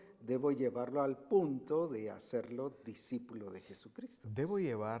evangelizo, debo llevarlo al punto de hacerlo discípulo de Jesucristo. Debo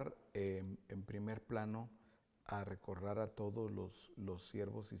llevar en primer plano a recordar a todos los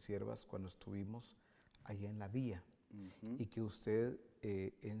siervos y siervas cuando estuvimos allá en la vía y que usted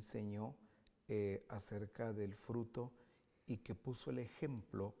enseñó acerca del fruto y que puso el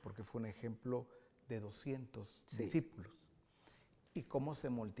ejemplo, porque fue un ejemplo de 200 discípulos, y cómo se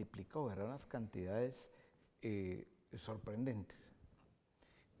multiplicó, eran unas cantidades sorprendentes.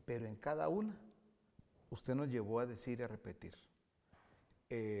 Pero en cada una, usted nos llevó a decir y a repetir.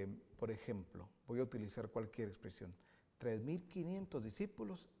 Por ejemplo, voy a utilizar cualquier expresión, 3,500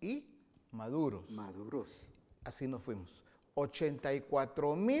 discípulos y maduros. Así nos fuimos.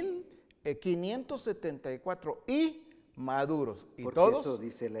 84,574 y maduros. Y porque todos, eso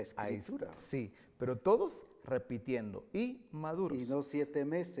dice la Escritura. Sí, pero todos repitiendo, y maduros. Y no 7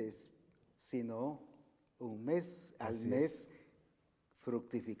 meses, sino un mes. Al mes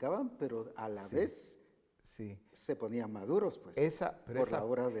fructificaban, pero a la vez se ponían maduros, pues, por la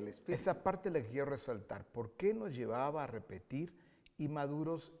obra del Espíritu. Esa parte la quiero resaltar. ¿Por qué nos llevaba a repetir y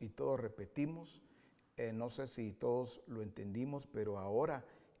maduros y todos repetimos? No sé si todos lo entendimos, pero ahora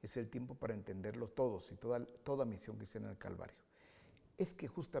es el tiempo para entenderlo todos y toda Misión Cristiana el Calvario. Es que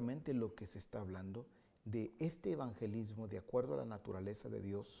justamente lo que se está hablando de este evangelismo de acuerdo a la naturaleza de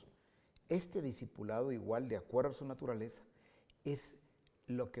Dios, este discipulado igual de acuerdo a su naturaleza, es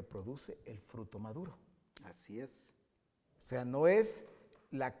lo que produce el fruto maduro. Así es. O sea, no es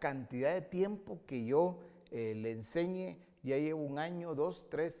la cantidad de tiempo que yo le enseñe, ya llevo 1 año, 2,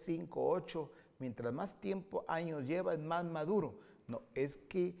 3, 5, 8, mientras más tiempo, años lleva, es más maduro. No, es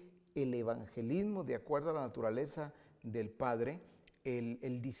que el evangelismo de acuerdo a la naturaleza del Padre,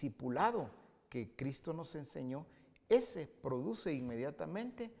 el discipulado que Cristo nos enseñó, ese produce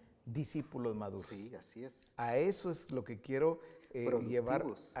inmediatamente discípulos maduros. Sí, así es. A eso es lo que quiero llevar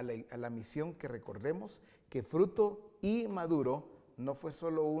a la misión, que recordemos que fruto y maduro no fue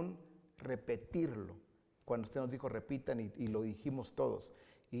solo un repetirlo. Cuando usted nos dijo repitan y lo dijimos todos.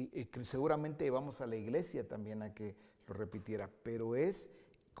 Y seguramente vamos a la iglesia también a que lo repitiera, pero es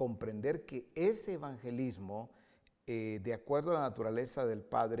comprender que ese evangelismo, de acuerdo a la naturaleza del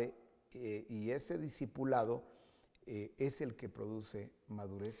Padre, y ese discipulado, es el que produce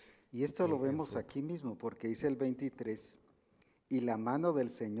madurez. Y esto lo vemos aquí mismo, porque dice el 23, y la mano del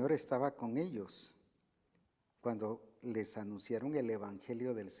Señor estaba con ellos cuando les anunciaron el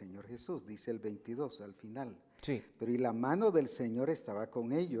evangelio del Señor Jesús, dice el 22 al final. Sí. Pero y la mano del Señor estaba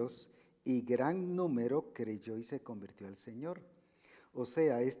con ellos y gran número creyó y se convirtió al Señor. O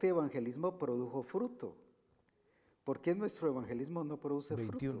sea, este evangelismo produjo fruto. ¿Por qué nuestro evangelismo no produce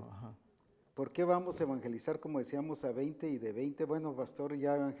 21, fruto? ajá. ¿Por qué vamos a evangelizar, como decíamos, a 20 y de 20? Bueno, pastor,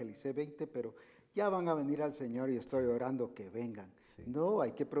 ya evangelicé 20, pero ya van a venir al Señor y estoy orando que vengan. Sí. No,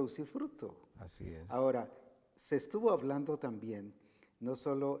 hay que producir fruto. Así es. Ahora, se estuvo hablando también, no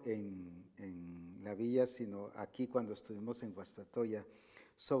solo en la villa, sino aquí cuando estuvimos en Guastatoya,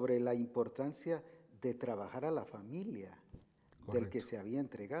 sobre la importancia de trabajar a la familia del que se había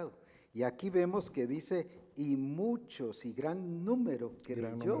entregado. Y aquí vemos que dice, y muchos y gran número creyó.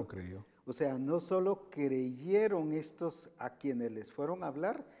 Gran número creyó. O sea, no solo creyeron estos a quienes les fueron a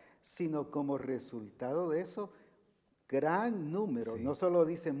hablar, sino como resultado de eso, gran número, Sí. no solo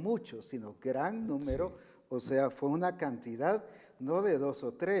dice muchos, sino gran número, Sí. o sea, fue una cantidad no de 2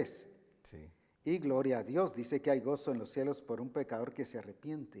 o 3. Sí. Y gloria a Dios, dice que hay gozo en los cielos por un pecador que se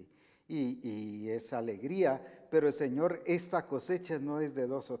arrepiente. Y es alegría, pero el Señor, esta cosecha no es de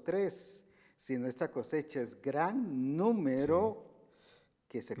 2 o 3, sino esta cosecha es gran número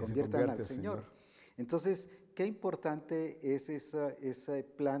que se conviertan al Señor. Entonces, qué importante es ese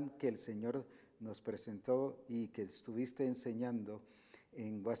plan que el Señor nos presentó y que estuviste enseñando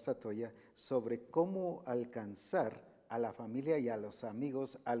en Guastatoya sobre cómo alcanzar a la familia y a los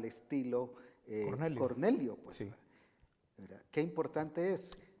amigos al estilo Cornelio. Pues, sí. ¿verdad? Qué importante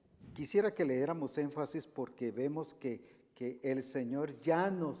es. Quisiera que le diéramos énfasis porque vemos que el Señor ya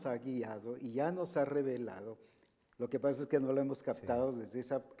nos ha guiado y ya nos ha revelado. Lo que pasa es que no lo hemos captado desde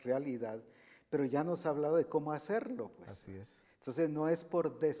esa realidad, pero ya nos ha hablado de cómo hacerlo. Pues. Así es. Entonces no es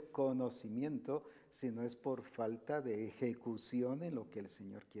por desconocimiento, sino es por falta de ejecución en lo que el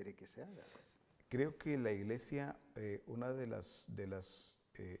Señor quiere que se haga. Pues. Creo que la iglesia, una de las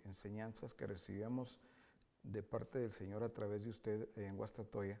enseñanzas que recibimos de parte del Señor a través de usted en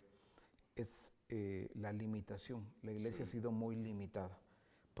Guastatoya es la limitación. La iglesia ha sido muy limitada.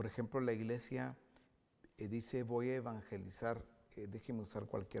 Por ejemplo, la iglesia dice, voy a evangelizar, déjeme usar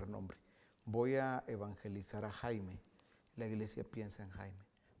cualquier nombre, voy a evangelizar a Jaime. La iglesia piensa en Jaime,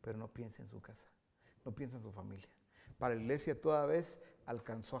 pero no piensa en su casa, no piensa en su familia. Para la iglesia toda vez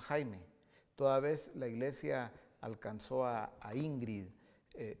alcanzó a Jaime, toda vez la iglesia alcanzó a Ingrid,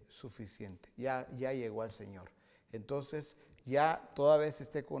 suficiente, ya llegó al Señor. Entonces, ya toda vez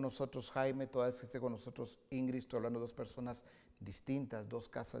esté con nosotros Jaime, toda vez esté con nosotros Ingrid, estoy hablando de dos personas distintas, dos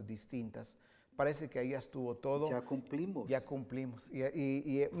casas distintas, parece que ahí ya estuvo todo. Ya cumplimos. Ya cumplimos.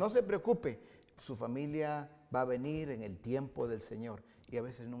 Y no se preocupe, su familia va a venir en el tiempo del Señor y a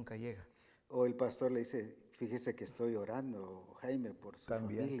veces nunca llega. O el pastor le dice, fíjese que estoy orando, Jaime, por su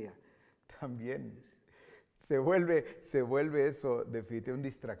familia. También. Se vuelve eso definitivamente un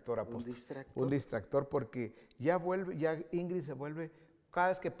distractor, apóstol. Un distractor porque ya Ingrid se vuelve, cada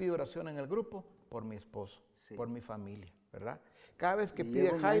vez que pide oración en el grupo, por mi esposo, por mi familia, ¿verdad? Cada vez que pide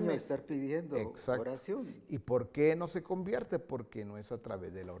Jaime, estar pidiendo oración. ¿Y por qué no se convierte? Porque no es a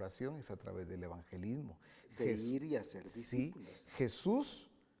través de la oración, es a través del evangelismo. De ir y hacer discípulos. Sí,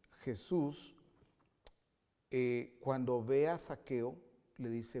 Jesús, cuando ve a Zaqueo, le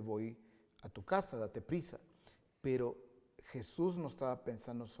dice, voy a tu casa, date prisa. Pero Jesús no estaba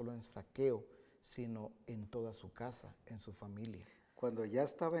pensando solo en Zaqueo, sino en toda su casa, en su familia. Cuando ya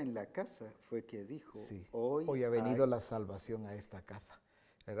estaba en la casa fue que dijo, hoy ha venido la salvación a esta casa,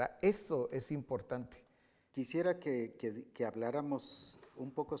 ¿verdad? Eso es importante. Quisiera que habláramos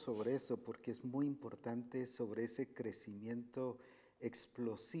un poco sobre eso, porque es muy importante sobre ese crecimiento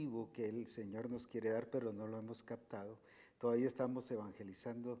explosivo que el Señor nos quiere dar, pero no lo hemos captado. Todavía estamos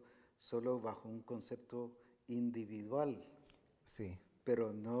evangelizando solo bajo un concepto individual. Sí.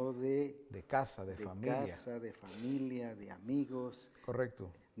 Pero no de casa, de familia. De casa, de familia, de amigos.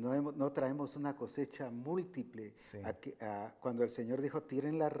 Correcto. No traemos una cosecha múltiple. Sí. Cuando el Señor dijo,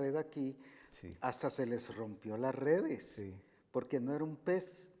 tiren la red aquí, hasta se les rompió las redes. Porque no era un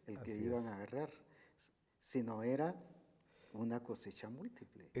pez el que iban a agarrar, sino era una cosecha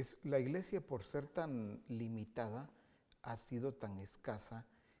múltiple. La iglesia, por ser tan limitada, ha sido tan escasa.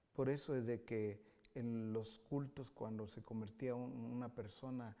 Por eso es de que en los cultos, cuando se convertía una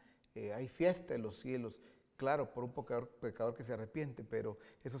persona, hay fiesta en los cielos, claro, por un pecador que se arrepiente, pero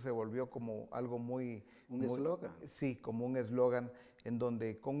eso se volvió como algo muy... Un eslogan. Sí, como un eslogan, en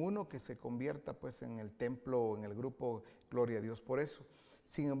donde con uno que se convierta pues en el templo o en el grupo, gloria a Dios por eso.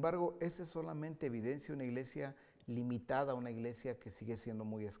 Sin embargo, esa es solamente evidencia de una iglesia limitada, una iglesia que sigue siendo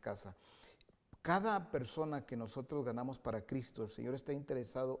muy escasa. Cada persona que nosotros ganamos para Cristo, el Señor está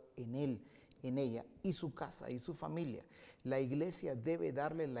interesado en él, en ella y su casa y su familia. La iglesia debe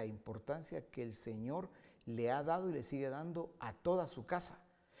darle la importancia que el Señor le ha dado y le sigue dando a toda su casa.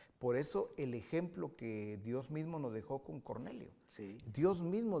 Por eso el ejemplo que Dios mismo nos dejó con Cornelio. Sí. Dios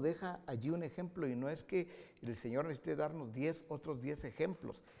mismo deja allí un ejemplo y no es que el Señor necesite darnos otros 10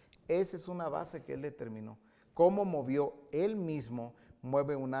 ejemplos. Esa es una base que Él determinó. Cómo movió Él mismo,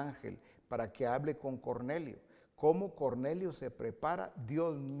 mueve un ángel para que hable con Cornelio. Cómo Cornelio se prepara,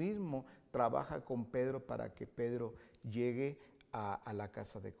 Dios mismo trabaja con Pedro para que Pedro llegue a la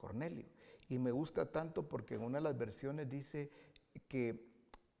casa de Cornelio. Y me gusta tanto porque en una de las versiones dice que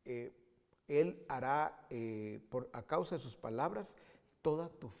Él hará, a causa de sus palabras, toda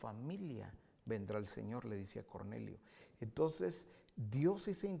tu familia vendrá al Señor, le dice a Cornelio. Entonces, Dios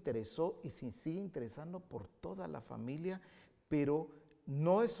sí se interesó y se sigue interesando por toda la familia, pero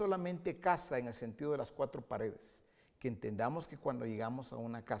no es solamente casa en el sentido de las 4 paredes. Que entendamos que cuando llegamos a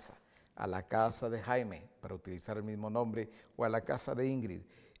una casa, a la casa de Jaime, para utilizar el mismo nombre, o a la casa de Ingrid,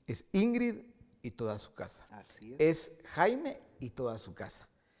 es Ingrid y toda su casa. Así es. Es Jaime y toda su casa.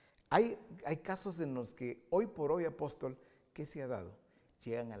 Hay casos en los que hoy por hoy, apóstol, ¿qué se ha dado?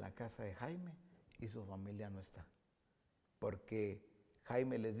 Llegan a la casa de Jaime y su familia no está. Porque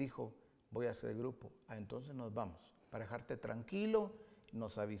Jaime les dijo, voy a hacer grupo. Entonces nos vamos. Para dejarte tranquilo,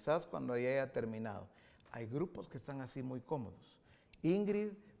 nos avisas cuando ya haya terminado. Hay grupos que están así muy cómodos.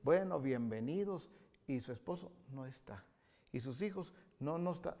 Ingrid, bueno, bienvenidos. Y su esposo no está. Y sus hijos,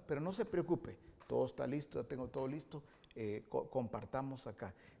 no está. Pero no se preocupe, todo está listo, ya tengo todo listo. Compartamos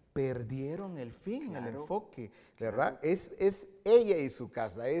acá. Perdieron el fin, claro, el enfoque, ¿verdad? Claro. Es ella y su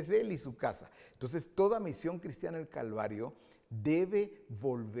casa, es él y su casa. Entonces, toda misión cristiana del Calvario debe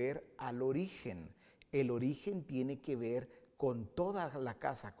volver al origen. El origen tiene que ver con toda la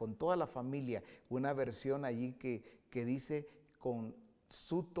casa, con toda la familia. Una versión allí que dice con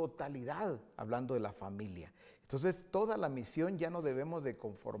su totalidad, hablando de la familia. Entonces, toda la misión ya no debemos de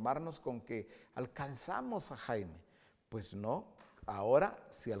conformarnos con que alcanzamos a Jaime. Pues no. Ahora,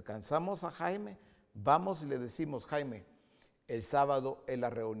 si alcanzamos a Jaime, vamos y le decimos, Jaime, el sábado es la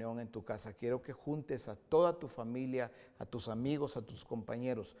reunión en tu casa. Quiero que juntes a toda tu familia, a tus amigos, a tus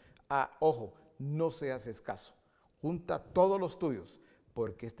compañeros. Ojo, no seas escaso. Junta a todos los tuyos,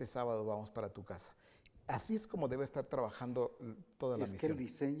 porque este sábado vamos para tu casa. Así es como debe estar trabajando toda la misión. Es que el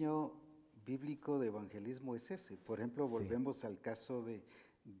diseño bíblico de evangelismo es ese. Por ejemplo, volvemos al caso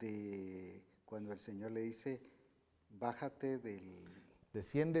de cuando el Señor le dice, bájate del...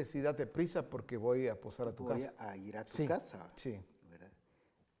 Desciendes y date prisa porque voy a posar a tu casa. Voy a ir a tu casa. Sí. ¿Verdad?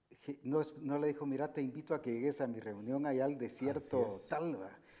 No le dijo, mira, te invito a que llegues a mi reunión allá al desierto Talva,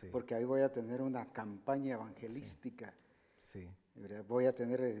 porque ahí voy a tener una campaña evangelística. Sí. ¿Verdad? Voy a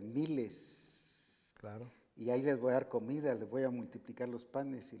tener miles. Claro. Y ahí les voy a dar comida, les voy a multiplicar los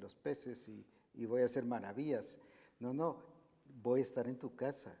panes y los peces y voy a hacer maravillas. No, voy a estar en tu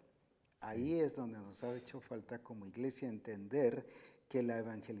casa. Ahí es donde nos ha hecho falta como iglesia entender que la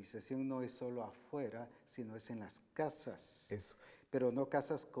evangelización no es solo afuera, sino es en las casas. Eso. Pero no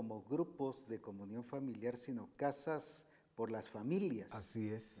casas como grupos de comunión familiar, sino casas por las familias. Así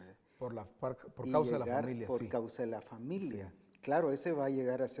es. Por causa de la familia. Por causa de la familia. Sí. Claro, ese va a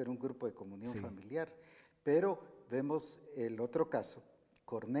llegar a ser un grupo de comunión familiar. Pero vemos el otro caso,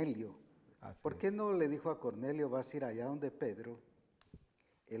 Cornelio. ¿Por qué no le dijo a Cornelio, vas a ir allá donde Pedro?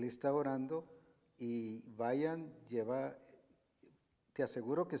 Él está orando y vayan, te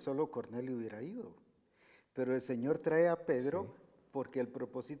aseguro que solo Cornelio hubiera ido. Pero el Señor trae a Pedro porque el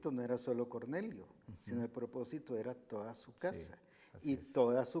propósito no era solo Cornelio, sino el propósito era toda su casa. Y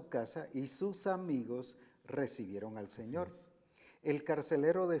toda su casa y sus amigos recibieron al Señor. El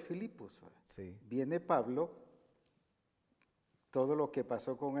carcelero de Filipos, viene Pablo, todo lo que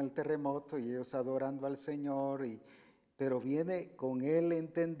pasó con el terremoto y ellos adorando al Señor pero viene con el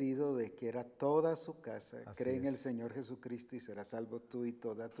entendido de que era toda su casa. Cree en el Señor Jesucristo y serás salvo tú y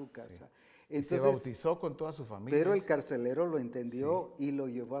toda tu casa. Entonces, y se bautizó con toda su familia. Pero el carcelero lo entendió y lo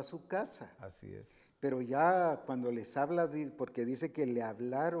llevó a su casa. Así es. Pero ya cuando les habla, porque dice que le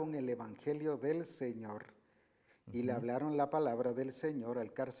hablaron el evangelio del Señor y le hablaron la palabra del Señor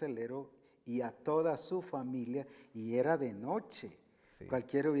al carcelero y a toda su familia, y era de noche.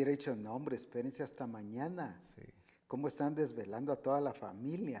 Cualquiera hubiera dicho, no hombre, espérense hasta mañana. ¿Cómo están desvelando a toda la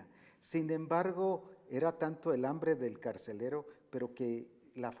familia? Sin embargo, era tanto el hambre del carcelero, pero que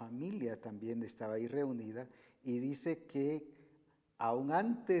la familia también estaba ahí reunida, y dice que aún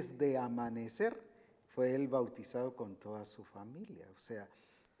antes de amanecer fue él bautizado con toda su familia. O sea,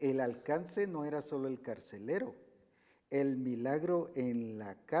 el alcance no era solo el carcelero. El milagro en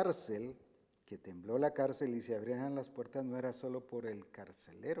la cárcel, que tembló la cárcel y se abrieran las puertas no era solo por el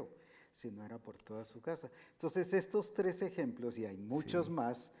carcelero, sino era por toda su casa. Entonces, estos 3 ejemplos, y hay muchos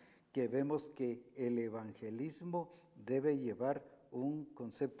más, que vemos que el evangelismo debe llevar un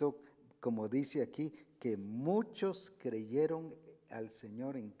concepto, como dice aquí, que muchos creyeron al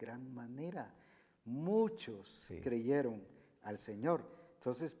Señor en gran manera. Muchos creyeron al Señor.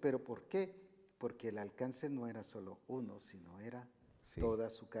 Entonces, ¿pero por qué? Porque el alcance no era solo uno, sino era toda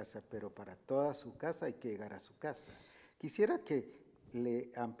su casa. Pero para toda su casa hay que llegar a su casa. Quisiera que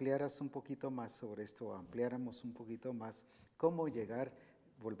le ampliaras un poquito más sobre esto, ampliáramos un poquito más cómo llegar.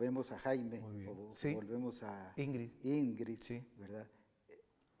 Volvemos a Jaime, o volvemos a Ingrid, ¿verdad?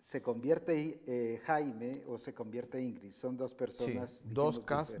 Se convierte Jaime o se convierte Ingrid, son 2 personas. Dos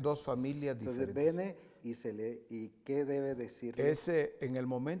familias diferentes. Entonces viene y ¿qué debe decirle? En el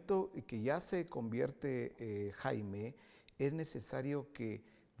momento que ya se convierte Jaime, es necesario que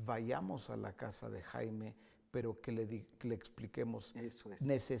vayamos a la casa de Jaime, pero que le expliquemos,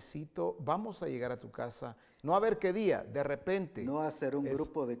 vamos a llegar a tu casa, no a ver qué día, de repente. No hacer un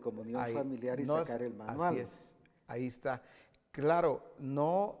grupo de comunión familiar y sacar el manual. Así es, ahí está. Claro,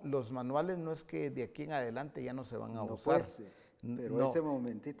 los manuales no es que de aquí en adelante ya no se van a usar. Pero ese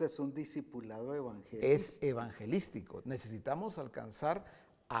momentito es un discipulado evangelístico. Es evangelístico. Necesitamos alcanzar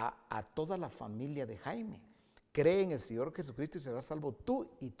a toda la familia de Jaime. Cree en el Señor Jesucristo y serás salvo tú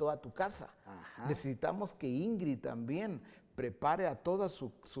y toda tu casa. Necesitamos que Ingrid también prepare a toda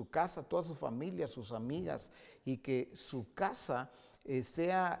su casa, toda su familia, sus amigas, y que su casa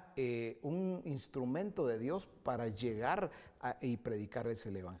sea un instrumento de Dios para llegar y predicarles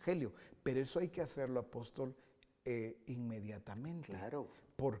el Evangelio. Pero eso hay que hacerlo, apóstol, inmediatamente. Claro.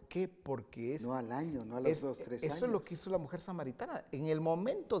 ¿Por qué? Porque no al año, no a los 2, 3 años. Eso es lo que hizo la mujer samaritana. En el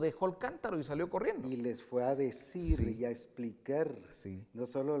momento dejó el cántaro y salió corriendo. Y les fue a decir y a explicar. No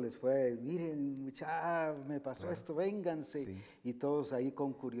solo les fue a decir, miren, me pasó esto, vénganse. Y todos ahí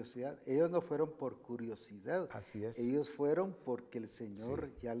con curiosidad. Ellos no fueron por curiosidad. Así es. Ellos fueron porque el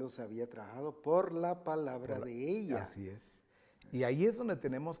Señor ya los había trabajado por la palabra de ella. Así es. Y ahí es donde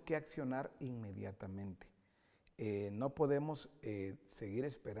tenemos que accionar inmediatamente. No podemos seguir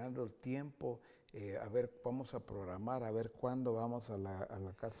esperando el tiempo, a ver, vamos a programar, a ver cuándo vamos a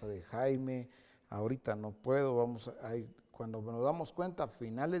la casa de Jaime. Ahorita no puedo, cuando nos damos cuenta, a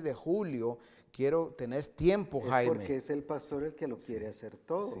finales de julio, quiero tener tiempo, Jaime. Porque es el pastor el que lo quiere hacer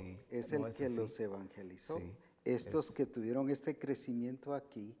todo, es el que los evangelizó. Estos que tuvieron este crecimiento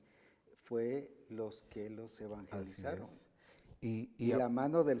aquí, fue los que los evangelizaron. Y la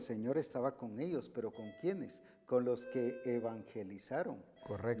mano del Señor estaba con ellos, pero ¿con quiénes? Con los que evangelizaron.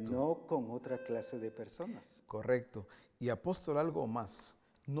 Correcto. No con otra clase de personas. Correcto. Y apóstol, algo más.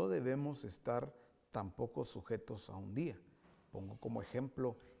 No debemos estar tampoco sujetos a un día. Pongo como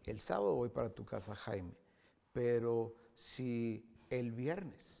ejemplo, el sábado voy para tu casa, Jaime. Pero si el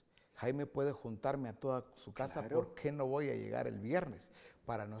viernes Jaime puede juntarme a toda su casa, ¿por qué no voy a llegar el viernes?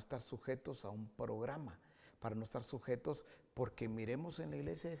 Para no estar sujetos a un programa. Para no estar sujetos, porque miremos en la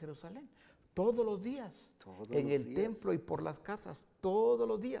iglesia de Jerusalén. Todos los días, en el templo y por las casas, todos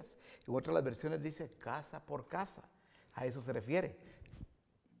los días. En otras las versiones dice casa por casa, a eso se refiere.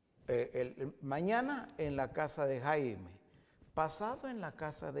 Mañana en la casa de Jaime, pasado en la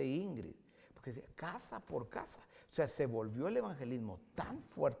casa de Ingrid, porque dice casa por casa. O sea, se volvió el evangelismo tan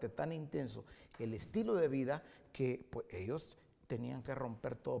fuerte, tan intenso, el estilo de vida, que pues, ellos tenían que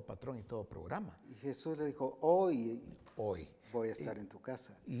romper todo patrón y todo programa. Y Jesús le dijo, hoy voy a estar en tu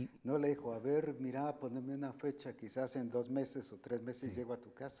casa. No le dijo, a ver, mira, poneme una fecha, quizás en 2 meses o 3 meses llego a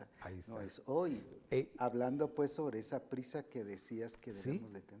tu casa. Ahí está. No, es hoy. Hablando pues sobre esa prisa que decías que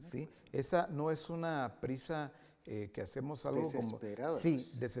debemos de tener. Sí, esa no es una prisa que hacemos algo desesperado.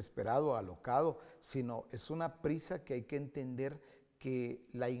 Desesperado, alocado, sino es una prisa que hay que entender que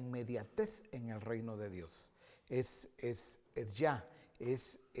la inmediatez en el reino de Dios es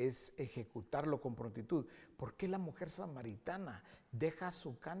ejecutarlo con prontitud. ¿Por qué la mujer samaritana deja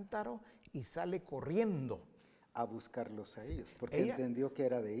su cántaro y sale corriendo? A buscarlos a ellos, porque ella entendió que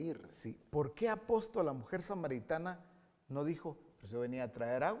era de ir. Sí. ¿Por qué, apóstol, la mujer samaritana no dijo, pues yo venía a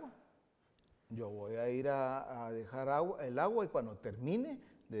traer agua, yo voy a ir a dejar el agua y cuando termine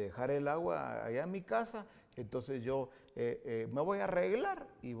de dejar el agua allá en mi casa, entonces yo me voy a arreglar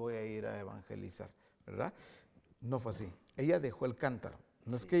y voy a ir a evangelizar, ¿verdad? No fue así. Ella dejó el cántaro.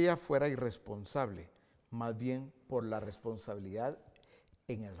 No es que ella fuera irresponsable, más bien por la responsabilidad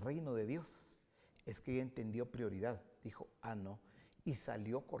en el reino de Dios. Es que ella entendió prioridad. Dijo, no, y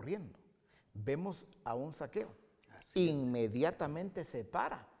salió corriendo. Vemos a un Zaqueo. Inmediatamente se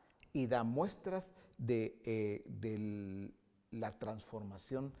para y da muestras de la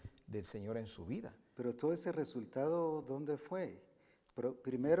transformación del Señor en su vida. Pero todo ese resultado, ¿dónde fue?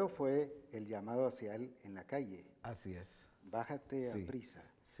 Primero fue el llamado hacia él en la calle. Así es. Bájate a Sí, prisa.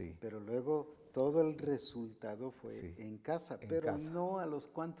 sí. Pero luego todo el resultado fue Sí, en casa, en pero casa. no a los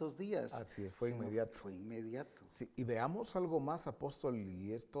cuantos días. Así es, fue sino inmediato. Fue inmediato. Sí, y veamos algo más, apóstol,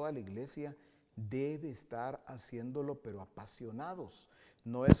 y es toda la iglesia debe estar haciéndolo, pero apasionados.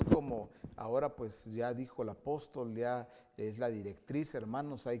 No es como ahora, pues ya dijo el apóstol, ya es la directriz,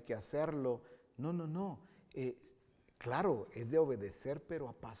 hermanos, hay que hacerlo. No, no, no. Claro, es de obedecer, pero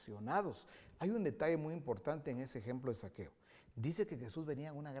apasionados. Hay un detalle muy importante en ese ejemplo de Zaqueo. Dice que Jesús venía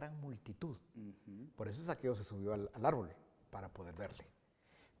en una gran multitud. Por eso Zaqueo se subió al árbol para poder verle.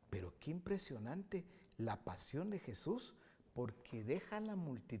 Pero qué impresionante la pasión de Jesús, porque deja la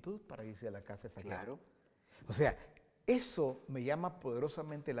multitud para irse a la casa de Zaqueo. Claro. O sea, eso me llama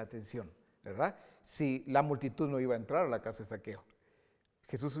poderosamente la atención, ¿verdad? Si la multitud no iba a entrar a la casa de Zaqueo,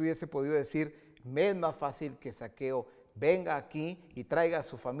 Jesús hubiese podido decir, me es más fácil que Zaqueo venga aquí y traiga a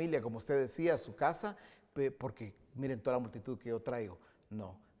su familia, como usted decía, a su casa, porque miren toda la multitud que yo traigo.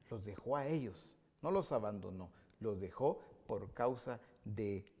 No, los dejó a ellos, no los abandonó, los dejó por causa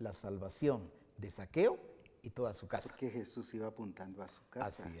de la salvación de Zaqueo y toda su casa. Porque Jesús iba apuntando a su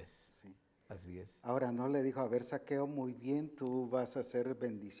casa. Así es. Sí. Así es. Ahora no le dijo, a ver, Zaqueo, muy bien, tú vas a hacer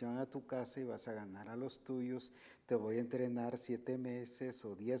bendición a tu casa y vas a ganar a los tuyos, te voy a entrenar 7 meses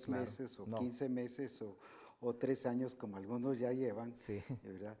o 10 meses o 15 meses o 3 años como algunos ya llevan, sí.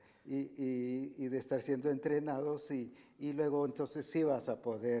 ¿verdad? Y de estar siendo entrenados y luego entonces sí vas a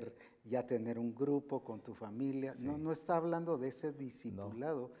poder ya tener un grupo con tu familia. Sí. No está hablando de ese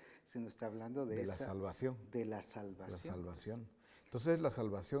discipulado, sino está hablando de la salvación. De la salvación. La salvación. Entonces la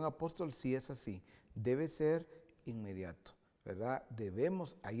salvación, apóstol, sí es así, debe ser inmediato, ¿verdad?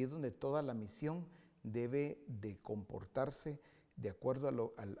 Debemos, ahí es donde toda la misión debe de comportarse de acuerdo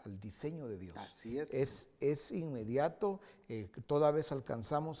al diseño de Dios. Así es. Es inmediato, toda vez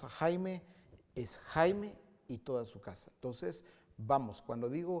alcanzamos a Jaime, es Jaime y toda su casa. Entonces, vamos, cuando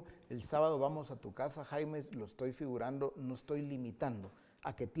digo el sábado vamos a tu casa, Jaime, lo estoy figurando, no estoy limitando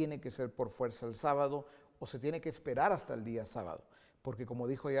a que tiene que ser por fuerza el sábado o se tiene que esperar hasta el día sábado. Porque como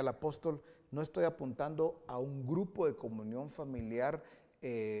dijo ya el apóstol, no estoy apuntando a un grupo de comunión familiar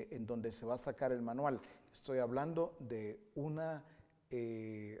en donde se va a sacar el manual. Estoy hablando de una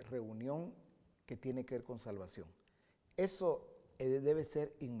reunión que tiene que ver con salvación. Eso debe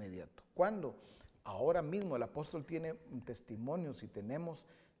ser inmediato. ¿Cuándo? Ahora mismo el apóstol tiene testimonios y tenemos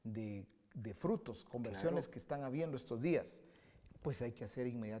de frutos, conversiones que están habiendo estos días. Pues hay que hacer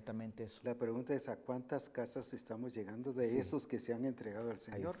inmediatamente eso. La pregunta es, ¿a cuántas casas estamos llegando de esos que se han entregado al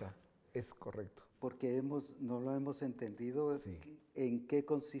Señor? Ahí está, es correcto. Porque no lo hemos entendido en qué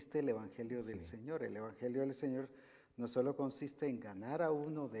consiste el Evangelio del Señor. El Evangelio del Señor no solo consiste en ganar a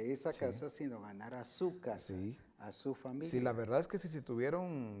uno de esa casa, sino ganar a su casa, a su familia. Sí, la verdad es que si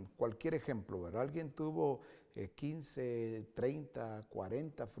tuvieron cualquier ejemplo, ¿verdad? Alguien tuvo 15, 30,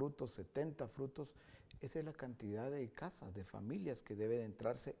 40 frutos, 70 frutos, esa es la cantidad de casas, de familias que debe de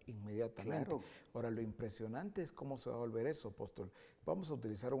entrarse inmediatamente. Claro. Ahora, lo impresionante es cómo se va a volver eso, apóstol. Vamos a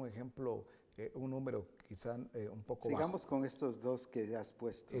utilizar un ejemplo, un número quizá un poco Sigamos bajo. con estos dos que has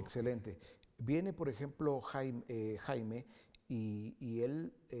puesto. Excelente. Viene, por ejemplo, Jaime y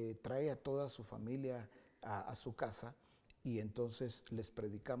él trae a toda su familia a su casa y entonces les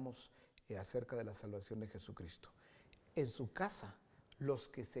predicamos acerca de la salvación de Jesucristo. En su casa, los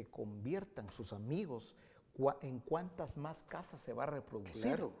que se conviertan, sus amigos, ¿en cuántas más casas se va a reproducir?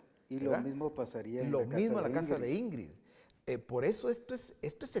 Claro, y ¿verdad? lo mismo pasaría en la casa de Ingrid. Por eso esto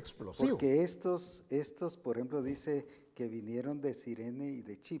es explosivo. Porque estos, por ejemplo, dice que vinieron de Cirene y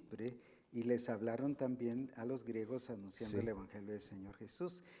de Chipre y les hablaron también a los griegos anunciando el Evangelio del Señor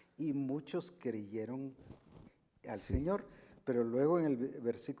Jesús. Y muchos creyeron al Señor. Pero luego en el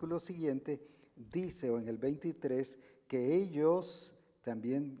versículo siguiente dice, o en el 23, que ellos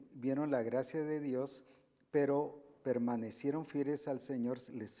también vieron la gracia de Dios, pero permanecieron fieles al Señor,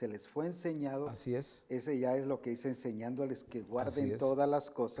 se les fue enseñado. Así es. Ese ya es lo que dice, enseñándoles que guarden todas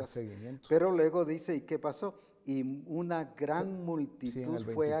las cosas. Pero luego dice, ¿y qué pasó? Y una gran multitud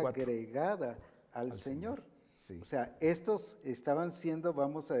fue agregada al Señor. Sí. O sea, estos estaban siendo,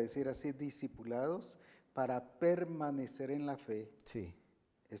 vamos a decir así, discipulados para permanecer en la fe. Sí.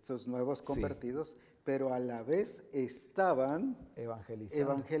 Estos nuevos convertidos, pero a la vez estaban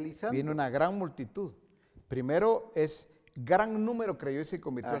evangelizando. Viene una gran multitud. Primero es gran número creyó y se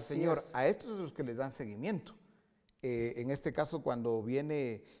convirtió al Señor. A estos es los que les dan seguimiento. En este caso, cuando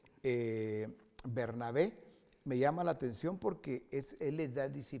viene Bernabé, me llama la atención porque él les da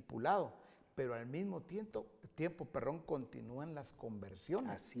el discipulado, pero al mismo tiempo, continúan las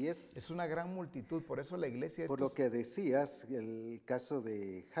conversiones. Así es. Es una gran multitud, por eso la iglesia... Por lo que decías, el caso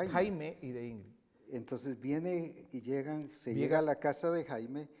de Jaime y de Ingrid. Entonces viene y llega a la casa de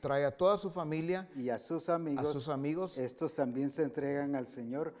Jaime. Trae a toda su familia. Y a sus amigos. Estos también se entregan al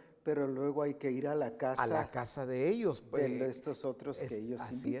Señor, pero luego hay que ir a la casa. A la casa de ellos. De estos otros que ellos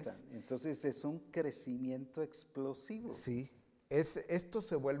invitan. Es. Entonces es un crecimiento explosivo. Sí, esto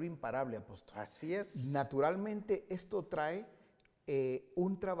se vuelve imparable, apóstol. Así es. Naturalmente esto trae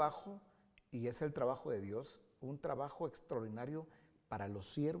un trabajo, y es el trabajo de Dios, un trabajo extraordinario para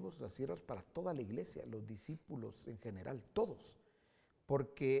los siervos, las siervas, para toda la iglesia, los discípulos en general, todos.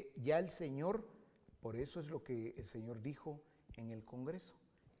 Porque ya el Señor, por eso es lo que el Señor dijo en el Congreso,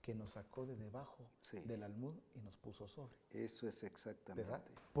 que nos sacó de debajo del almud y nos puso sobre. Eso es exactamente. ¿Verdad?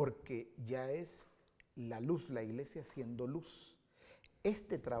 Porque ya es la luz, la iglesia siendo luz.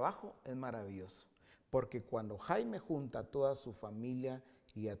 Este trabajo es maravilloso, porque cuando Jaime junta a toda su familia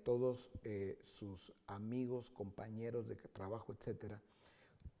y a todos sus amigos, compañeros de trabajo, etcétera,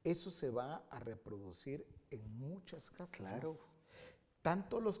 eso se va a reproducir en muchas casas. Claro.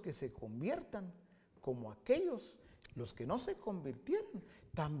 Tanto los que se conviertan como aquellos, los que no se convirtieron,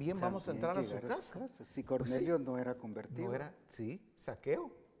 también vamos a entrar a su casa. Si Cornelio no era convertido.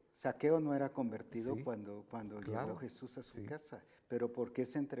 Saqueo. Saqueo no era convertido cuando llegó Jesús a su casa. Pero ¿por qué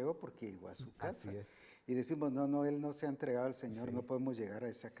se entregó? Porque llegó a su casa. Así es. Y decimos, no, él no se ha entregado al Señor, no podemos llegar a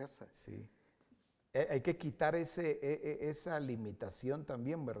esa casa. Sí. Hay que quitar esa limitación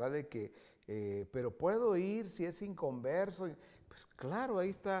también, ¿verdad? De que, pero puedo ir si es inconverso. Pues claro, ahí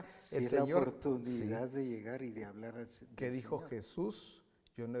está el Señor. La oportunidad de llegar y de hablar al Señor. Que dijo Jesús,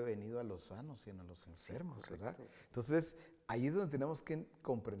 yo no he venido a los sanos, sino a los enfermos, sí, ¿verdad? Entonces, ahí es donde tenemos que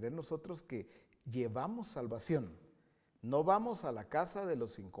comprender nosotros que llevamos salvación. No vamos a la casa de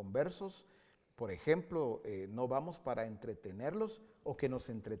los inconversos, por ejemplo, no vamos para entretenerlos o que nos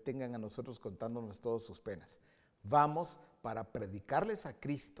entretengan a nosotros contándonos todas sus penas. Vamos para predicarles a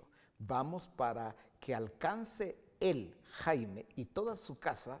Cristo. Vamos para que alcance él, Jaime, y toda su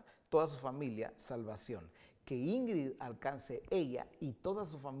casa, toda su familia, salvación. Que Ingrid alcance ella y toda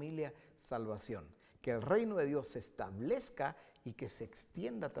su familia salvación. Que el reino de Dios se establezca y que se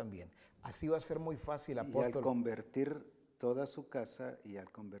extienda también. Así va a ser muy fácil, apóstol. Y al convertir toda su casa y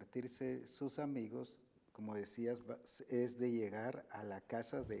al convertirse sus amigos, como decías, es de llegar a la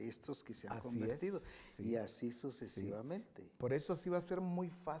casa de estos que se han convertido. Y así sucesivamente. Por eso sí va a ser muy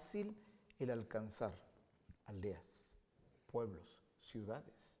fácil el alcanzar aldeas, pueblos,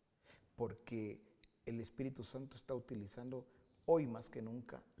 ciudades. Porque el Espíritu Santo está utilizando hoy más que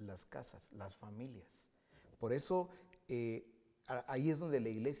nunca las casas, las familias. Por eso ahí es donde la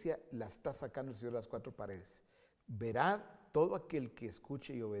iglesia la está sacando el Señor de las cuatro paredes. Verá todo aquel que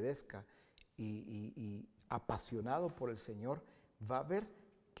escuche y obedezca y apasionado por el Señor, va a ver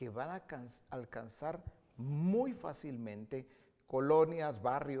que van a alcanzar muy fácilmente colonias,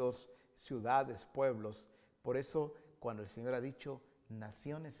 barrios, ciudades, pueblos. Por eso cuando el Señor ha dicho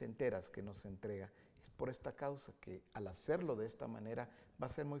naciones enteras que nos entrega, es por esta causa que al hacerlo de esta manera va a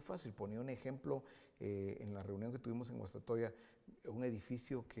ser muy fácil. Ponía un ejemplo en la reunión que tuvimos en Guastatoya, un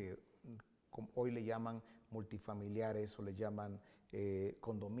edificio que hoy le llaman multifamiliares o le llaman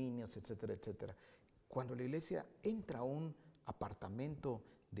condominios, etcétera, etcétera. Cuando la iglesia entra a un apartamento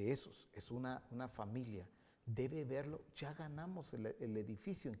de esos, es una familia, debe verlo, ya ganamos el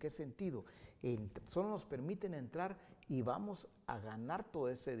edificio. ¿En qué sentido? Solo nos permiten entrar y vamos a ganar todo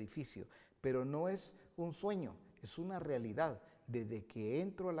ese edificio, pero no es un sueño, es una realidad. Desde que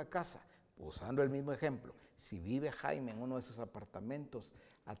entro a la casa, usando el mismo ejemplo, si vive Jaime en uno de esos apartamentos,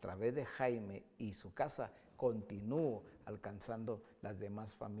 a través de Jaime y su casa, continúo alcanzando las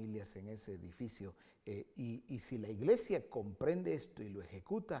demás familias en ese edificio. Y si la iglesia comprende esto y lo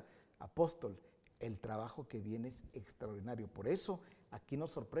ejecuta, apóstol, el trabajo que viene es extraordinario. Por eso aquí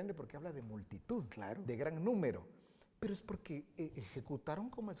nos sorprende porque habla de multitud, claro, de gran número. Pero es porque ejecutaron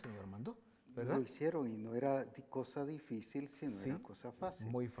como el Señor mandó, ¿verdad? Lo hicieron y no era cosa difícil, sino era cosa fácil.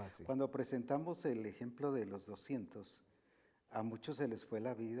 Muy fácil. Cuando presentamos el ejemplo de los 200, a muchos se les fue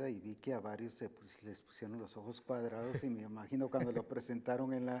la vida y vi que a varios les pusieron los ojos cuadrados y me imagino cuando lo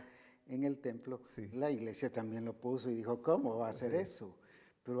presentaron en el templo, la iglesia también lo puso y dijo, ¿cómo va a ser eso?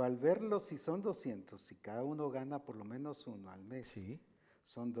 Pero al verlo, si son 200, si cada uno gana por lo menos uno al mes,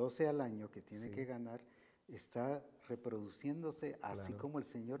 son 12 al año que tiene que ganar, está reproduciéndose así como el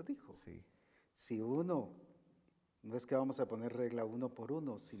Señor dijo. Si uno, no es que vamos a poner regla uno por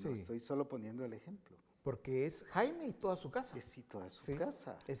uno, sino estoy solo poniendo el ejemplo. Porque es Jaime y toda su casa. Es toda su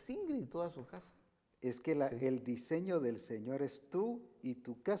casa. Es Ingrid y toda su casa. Es que Sí. el diseño del Señor es tú y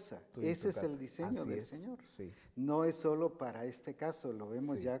tu casa. Tú y Ese tu es el casa. diseño Así del es. Señor. Sí. No es solo para este caso, lo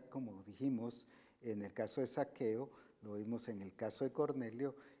vemos Sí. ya como dijimos en el caso de Zaqueo, lo vimos en el caso de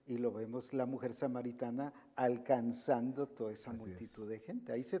Cornelio y lo vemos la mujer samaritana alcanzando toda esa Así multitud es. de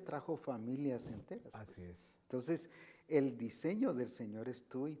gente. Ahí se trajo familias enteras. Así Pues. es. Entonces, el diseño del Señor es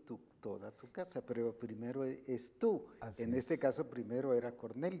tú y toda tu casa, pero primero es tú. Así En este es. caso primero era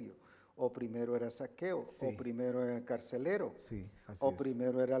Cornelio, o primero era Zaqueo, o Sí. primero era el carcelero, Sí, así o es.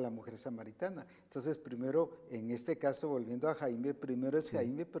 primero era la mujer samaritana. Entonces primero, en este caso, volviendo a Jaime, primero es Sí.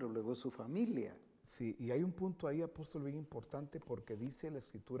 Jaime, pero luego su familia. Sí, y hay un punto ahí, apóstol, bien importante, porque dice la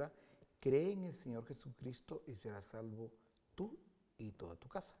Escritura, cree en el Señor Jesucristo y serás salvo tú y toda tu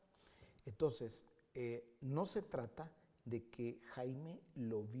casa. Entonces, no se trata de que Jaime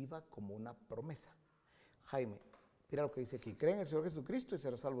lo viva como una promesa. Jaime, mira lo que dice aquí, cree en el Señor Jesucristo y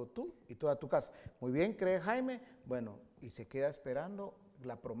serás salvo tú y toda tu casa. Muy bien, cree Jaime, bueno, y se queda esperando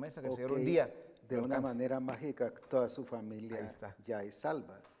la promesa que el Señor un día De lo una alcance. manera mágica toda su Ahí familia está. ya es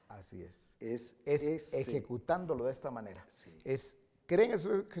salva. Así es. Es Es ejecutándolo de esta manera. Sí. Es cree en el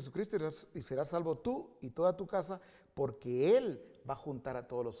Señor Jesucristo y serás salvo tú y toda tu casa, porque Él va a juntar a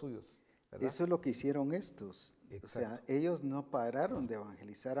todos los suyos, ¿verdad? Eso es lo que hicieron estos. O sea, Exacto. ellos no pararon de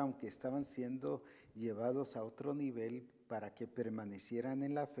evangelizar, aunque estaban siendo llevados a otro nivel para que permanecieran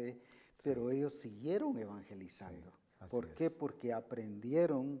en la fe, pero ellos siguieron evangelizando. Sí, así ¿Por qué? es. Porque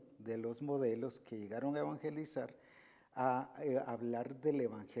aprendieron de los modelos que llegaron a evangelizar a hablar del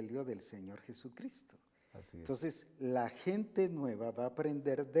evangelio del Señor Jesucristo. Así es. Entonces, la gente nueva va a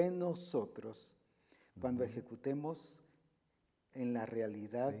aprender de nosotros cuando ejecutemos en la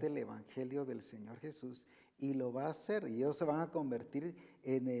realidad Sí. del Evangelio del Señor Jesús y lo va a hacer y ellos se van a convertir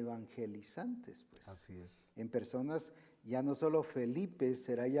en evangelizantes, pues. Así es. En personas, ya no solo Felipe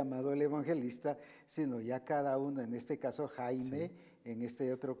será llamado el evangelista, sino ya cada uno, en este caso Jaime, Sí. en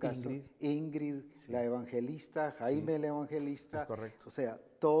este otro caso Ingrid. Sí. la evangelista, Jaime Sí. el evangelista. Es correcto. O sea,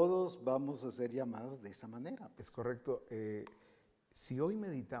 todos vamos a ser llamados de esa manera, pues. Es correcto. Si hoy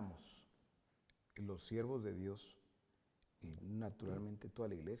meditamos en los siervos de Dios y naturalmente toda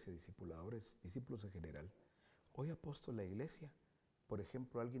la iglesia, discipuladores, discípulos en general, hoy apóstol la iglesia, por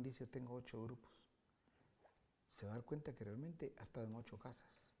ejemplo, alguien dice, yo tengo 8 grupos, se va a dar cuenta que realmente ha estado en 8 casas.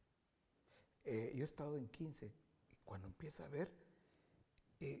 Yo he estado en 15 y cuando empieza a ver,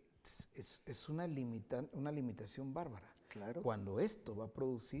 es una limitación bárbara. Claro. Cuando esto va a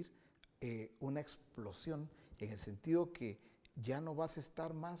producir una explosión en el sentido que ya no vas a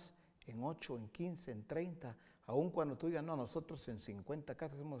estar más en 8, en 15, en 30, aun cuando tú digas, no, nosotros en 50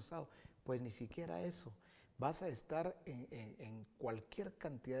 casas hemos estado, pues ni siquiera eso. Vas a estar en cualquier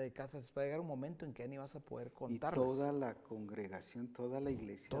cantidad de casas, va a llegar un momento en que ya ni vas a poder contarlas. Y toda la congregación, toda la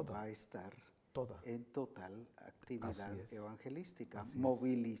iglesia va a estar en total actividad evangelística,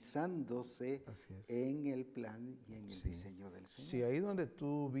 movilizándose en el plan y en el diseño del Señor. Si ahí donde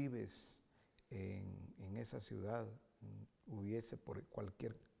tú vives, en esa ciudad, hubiese por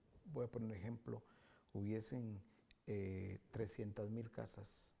cualquier, voy a poner un ejemplo, hubiesen 300,000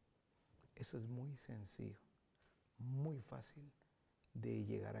 casas, eso es muy sencillo, muy fácil de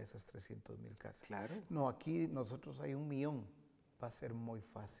llegar a esas 300,000 casas. Claro. No, aquí nosotros hay 1,000,000, va a ser muy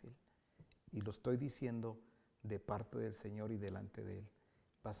fácil. Y lo estoy diciendo de parte del Señor y delante de Él.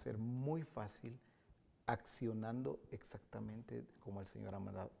 Va a ser muy fácil accionando exactamente como el Señor ha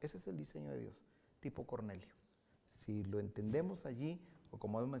mandado. Ese es el diseño de Dios, tipo Cornelio. Si lo entendemos allí, o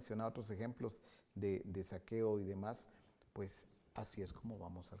como hemos mencionado otros ejemplos de Zaqueo y demás, pues así es como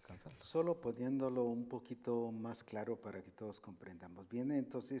vamos a alcanzarlo. Solo poniéndolo un poquito más claro para que todos comprendamos. Viene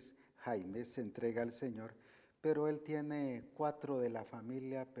entonces Jaime, se entrega al Señor, pero él tiene 4 de la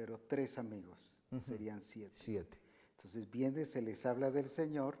familia, pero 3 amigos, serían 7. 7. Entonces viene, se les habla del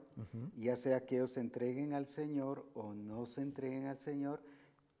Señor, y ya sea que ellos se entreguen al Señor o no se entreguen al Señor,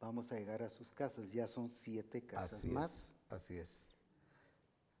 vamos a llegar a sus casas, ya son 7 casas más. Así es.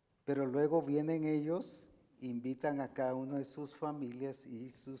 Pero luego vienen ellos, invitan a cada uno de sus familias y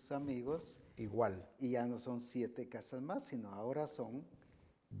sus amigos. Igual. Y ya no son 7 casas más, sino ahora son...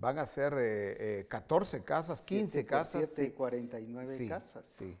 Van a ser 14 casas, 15 casas. 7, 49 casas.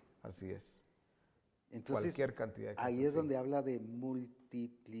 Sí, así es. Entonces, cualquier cantidad de casas. ahí es donde habla de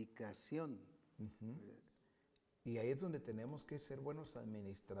multiplicación. Y ahí es donde tenemos que ser buenos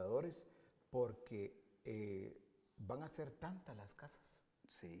administradores porque van a ser tantas las casas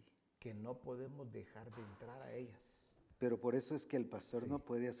que no podemos dejar de entrar a ellas. Pero por eso es que el pastor no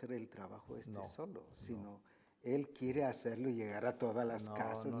puede hacer el trabajo solo, sino Él quiere hacerlo llegar a todas las No,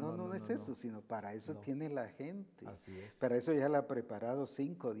 casas. no, No, no, no, no, no no, es eso, no. sino para eso No. tiene la gente. Así es. Para eso ya la ha preparado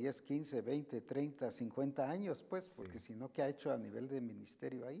 5, 10, 15, 20, 30, 50 años, pues, porque Sí. si no, ¿qué ha hecho a nivel de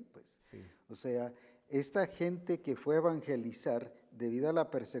ministerio ahí? Pues, Sí. o sea, esta gente que fue a evangelizar debido a la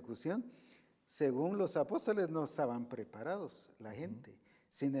persecución, según los apóstoles no estaban preparados, la gente.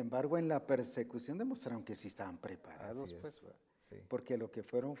 Sin embargo, en la persecución demostraron que sí estaban preparados, Así pues, es. Sí. porque lo que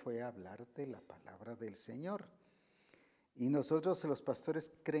fueron fue hablar de la palabra del Señor. Y nosotros los pastores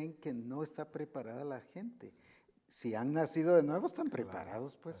creen que no está preparada la gente. Si han nacido de nuevo, están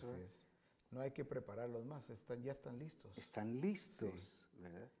preparados, pues. Así es. No hay que prepararlos más, ya están listos. Están listos, Sí.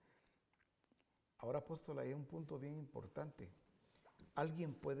 ¿verdad? Ahora, apóstol, hay un punto bien importante.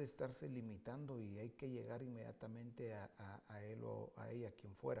 Alguien puede estarse limitando y hay que llegar inmediatamente a él o a ella,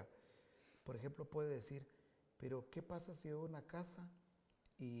 quien fuera. Por ejemplo, puede decir, pero ¿qué pasa si voy a una casa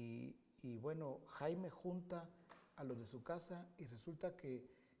y bueno, Jaime junta a los de su casa y resulta que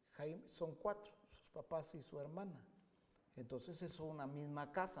Jaime son 4, sus papás y su hermana? Entonces es una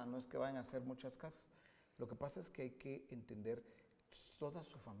misma casa, no es que vayan a ser muchas casas. Lo que pasa es que hay que entender toda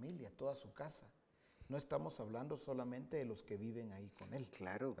su familia, toda su casa. No estamos hablando solamente de los que viven ahí con él.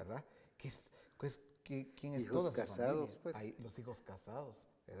 Claro. ¿Verdad? ¿Quién es Hijos toda su casados, familia? pues. Ahí, los hijos casados,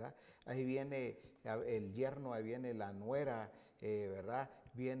 ¿verdad? Ahí viene el yerno, ahí viene la nuera, ¿verdad?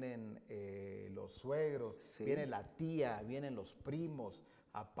 Vienen los suegros, Sí. viene la tía, vienen los primos,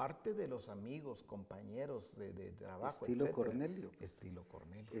 aparte de los amigos, compañeros de trabajo, Estilo etcétera. Cornelio. Pues. Estilo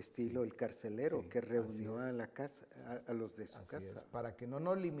Cornelio. Estilo Sí. el carcelero Sí, que reunió así es. a la casa, a los de su Así casa. es, para que no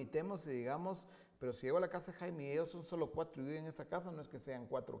nos limitemos y digamos, pero si llego a la casa de Jaime y ellos son solo 4 y viven en esa casa, no es que sean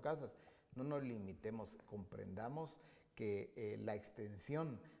 4 casas. No nos limitemos, comprendamos que la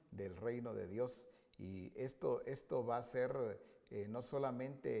extensión del reino de Dios y esto va a ser no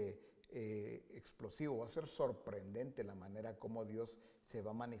solamente explosivo, va a ser sorprendente la manera como Dios se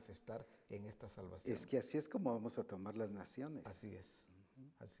va a manifestar en esta salvación. Es que así es como vamos a tomar las naciones. Así es,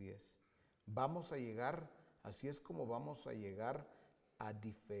 así es. Vamos a llegar, así es como vamos a llegar a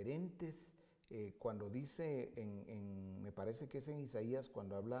diferentes, cuando dice, me parece que es en Isaías,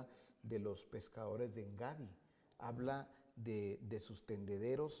 cuando habla de los pescadores de Engadi, habla de sus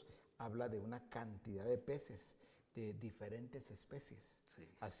tendederos, habla de una cantidad de peces de diferentes especies. Sí.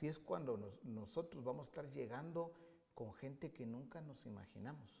 Así es cuando nosotros vamos a estar llegando con gente que nunca nos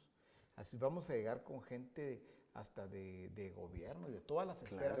imaginamos. Así vamos a llegar con gente hasta de gobierno y de todas las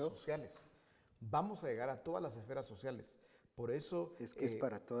esferas sociales. Vamos a llegar a todas las esferas sociales. Por eso... Es que es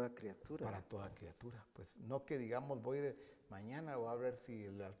para toda criatura. Para toda criatura. Pues no que digamos mañana voy a ver si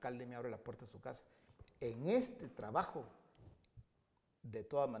el alcalde me abre la puerta de su casa. En este trabajo, de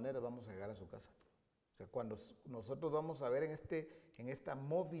todas maneras vamos a llegar a su casa. O sea, cuando nosotros vamos a ver en esta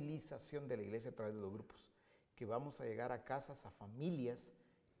movilización de la iglesia a través de los grupos, que vamos a llegar a casas, a familias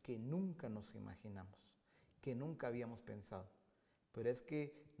que nunca nos imaginamos, que nunca habíamos pensado. Pero es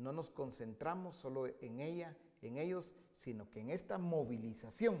que no nos concentramos solo en ellos, sino que en esta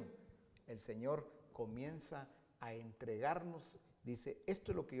movilización el Señor comienza a entregarnos, dice,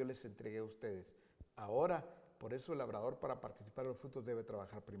 esto es lo que yo les entregué a ustedes. Ahora, por eso el labrador para participar de los frutos debe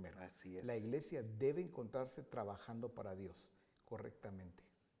trabajar primero. Así es. La iglesia debe encontrarse trabajando para Dios correctamente.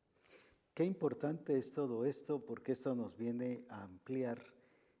 Qué importante es todo esto, porque esto nos viene a ampliar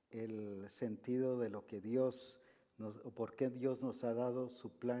el sentido de lo que por qué Dios nos ha dado su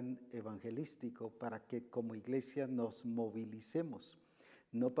plan evangelístico, para que como iglesia nos movilicemos,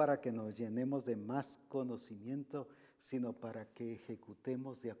 no para que nos llenemos de más conocimiento, sino para que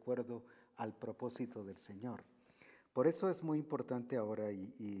ejecutemos de acuerdo al propósito del Señor. Por eso es muy importante ahora,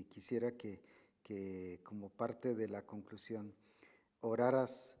 y quisiera que como parte de la conclusión,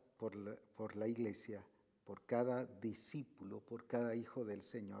 oraras por la iglesia, por cada discípulo, por cada hijo del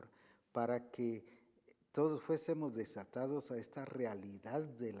Señor, para que todos fuésemos desatados a esta realidad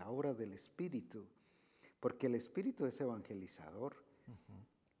de la obra del Espíritu, porque el Espíritu es evangelizador.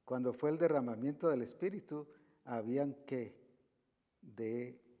 Cuando fue el derramamiento del Espíritu, habían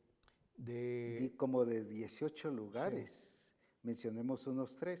como de 18 lugares, sí. Mencionemos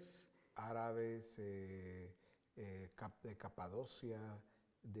unos 3. Árabes, de Capadocia,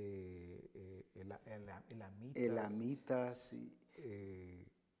 de elamitas.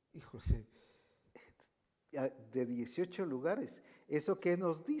 Híjole. De 18 lugares. ¿Eso qué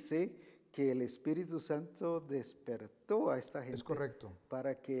nos dice? Que el Espíritu Santo despertó a esta gente. Es correcto.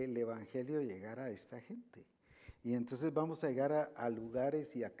 Para que el Evangelio llegara a esta gente. Y entonces vamos a llegar a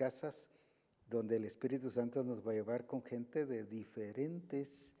lugares y a casas donde el Espíritu Santo nos va a llevar con gente de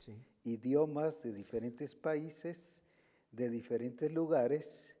diferentes idiomas, de diferentes países, de diferentes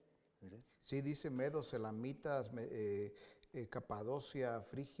lugares, ¿verdad? Sí, dice medos, elamitas, Capadocia,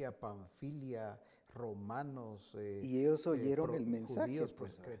 Frigia, Panfilia, romanos, Y ellos oyeron el mensaje, judíos,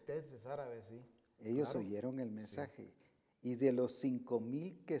 pues. cretenses, árabes, sí. Ellos Claro. oyeron el Sí. mensaje. Y de los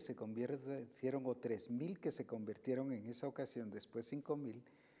 5,000 que se convirtieron, o 3,000 que se convirtieron en esa ocasión, después 5,000,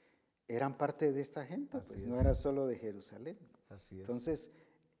 eran parte de esta gente, Así pues es. no era solo de Jerusalén. Así es. Entonces,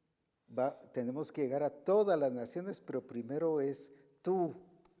 tenemos que llegar a todas las naciones, pero primero es tú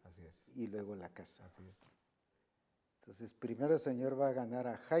Así es. y luego la casa. Así es. Entonces, primero el Señor va a ganar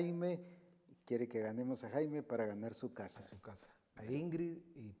a Jaime, quiere que ganemos a Jaime para ganar su casa. A su casa. A Ingrid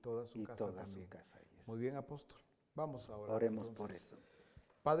y toda su casa toda también. su casa. Muy bien, apóstol. Vamos ahora. Oremos por eso.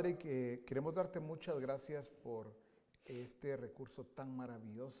 Padre, que queremos darte muchas gracias por este recurso tan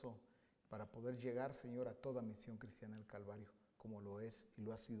maravilloso para poder llegar, Señor, a toda Misión Cristiana del Calvario, como lo es y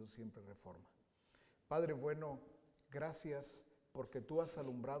lo ha sido siempre Reforma. Padre bueno, gracias porque tú has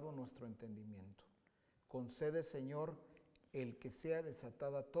alumbrado nuestro entendimiento. Concede, Señor, el que sea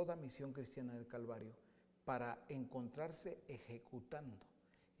desatada toda Misión Cristiana del Calvario para encontrarse ejecutando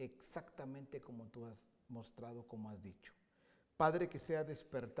exactamente como tú has mostrado, como has dicho. Padre, que sea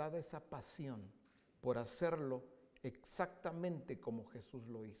despertada esa pasión por hacerlo exactamente como Jesús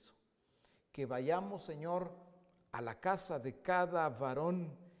lo hizo. Que vayamos, Señor, a la casa de cada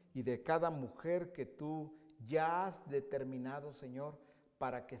varón y de cada mujer que tú ya has determinado, Señor,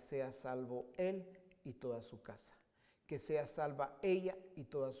 para que sea salvo él y toda su casa. Que sea salva ella y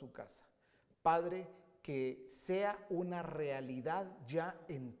toda su casa. Padre, que sea una realidad ya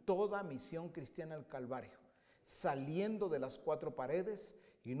en toda Misión Cristiana del Calvario, saliendo de las cuatro paredes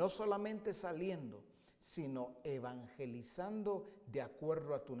y no solamente saliendo, sino evangelizando de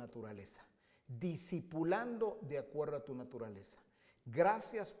acuerdo a tu naturaleza, discipulando de acuerdo a tu naturaleza.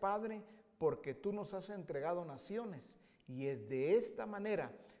 Gracias, Padre, porque tú nos has entregado naciones y es de esta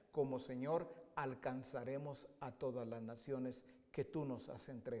manera como, Señor, alcanzaremos a todas las naciones que tú nos has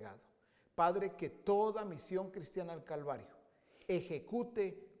entregado. Padre, que toda Misión Cristiana al Calvario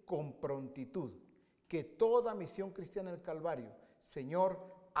ejecute con prontitud, que toda Misión Cristiana al Calvario, Señor,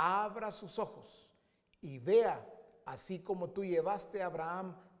 abra sus ojos y vea, así como tú llevaste a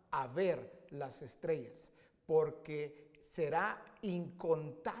Abraham a ver las estrellas, porque será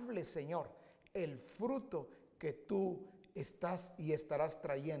incontable, Señor, el fruto que tú estás y estarás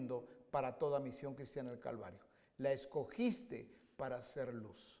trayendo para toda Misión Cristiana del Calvario. La escogiste para hacer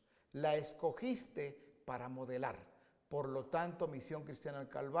luz. La escogiste para modelar. Por lo tanto, Misión Cristiana del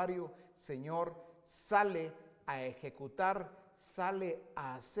Calvario, Señor, sale a ejecutar, sale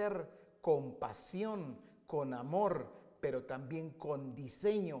a hacer con pasión, con amor, pero también con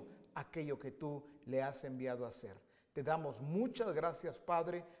diseño aquello que tú le has enviado a hacer. Te damos muchas gracias,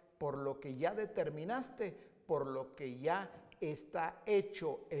 Padre, por lo que ya determinaste, por lo que ya está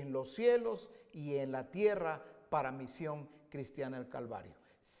hecho en los cielos y en la tierra para Misión Cristiana del Calvario.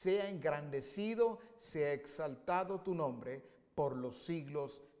 Sea engrandecido, sea exaltado tu nombre por los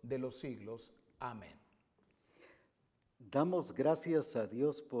siglos de los siglos. Amén. Damos gracias a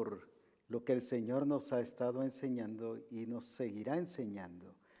Dios por lo que el Señor nos ha estado enseñando y nos seguirá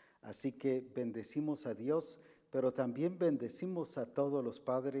enseñando. Así que bendecimos a Dios, pero también bendecimos a todos los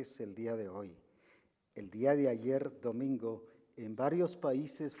padres el día de hoy. El día de ayer, domingo, en varios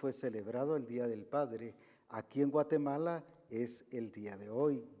países fue celebrado el Día del Padre. Aquí en Guatemala es el día de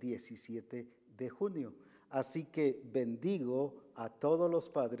hoy, 17 de junio. Así que bendigo a todos los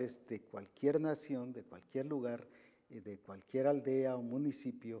padres de cualquier nación, de cualquier lugar, de cualquier aldea o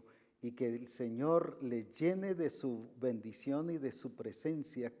municipio, y que el Señor les llene de su bendición y de su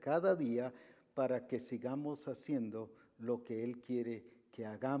presencia cada día para que sigamos haciendo lo que Él quiere que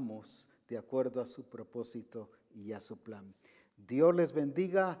hagamos de acuerdo a su propósito y a su plan. Dios les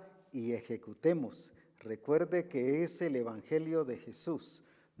bendiga y ejecutemos. Recuerde que es el Evangelio de Jesús,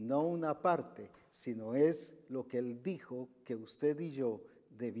 no una parte, sino es lo que Él dijo que usted y yo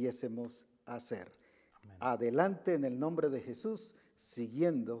debiésemos hacer. Amén. Adelante en el nombre de Jesús,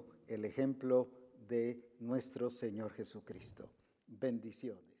 siguiendo el ejemplo de nuestro Señor Jesucristo.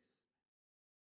 Bendiciones.